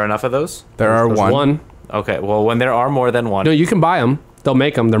 There are enough of those? There are There's one. one. Okay, well, when there are more than one, No, you can buy them. They'll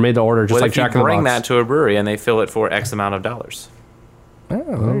make them. They're made to order, just what like if you Jack in the bring Box. that to a brewery and they fill it for X amount of dollars? Oh,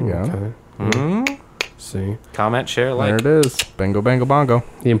 there you go. Okay. See, Comment, share, There like, it is. Bingo, bango, bongo.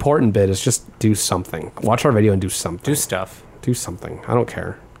 the important bit is just do something. Watch our video and do something. do stuff. Do something. I don't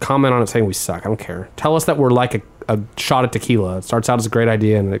care. Comment on it saying we suck. I don't care. Tell us that we're like a shot at tequila. It starts out as a great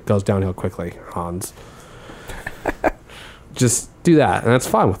idea and it goes downhill quickly. Hans. Just do that, and that's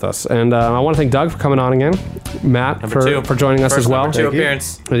fine with us. And I want to thank Doug for coming on again, Matt Number two. for joining us First as well. number 2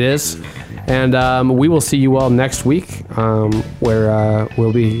 appearance. It is. And we will see you all next week, where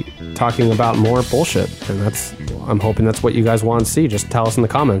we'll be talking about more bullshit. And I'm hoping that's what you guys want to see. Just tell us in the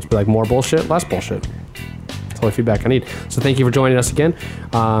comments. Be like, more bullshit, less bullshit. That's all the feedback I need. So thank you for joining us again.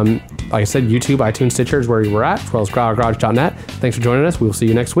 Like I said, YouTube, iTunes, Stitcher is where we're at, as well as growlergarage.net. Thanks for joining us. We will see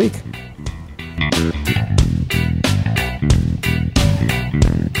you next week.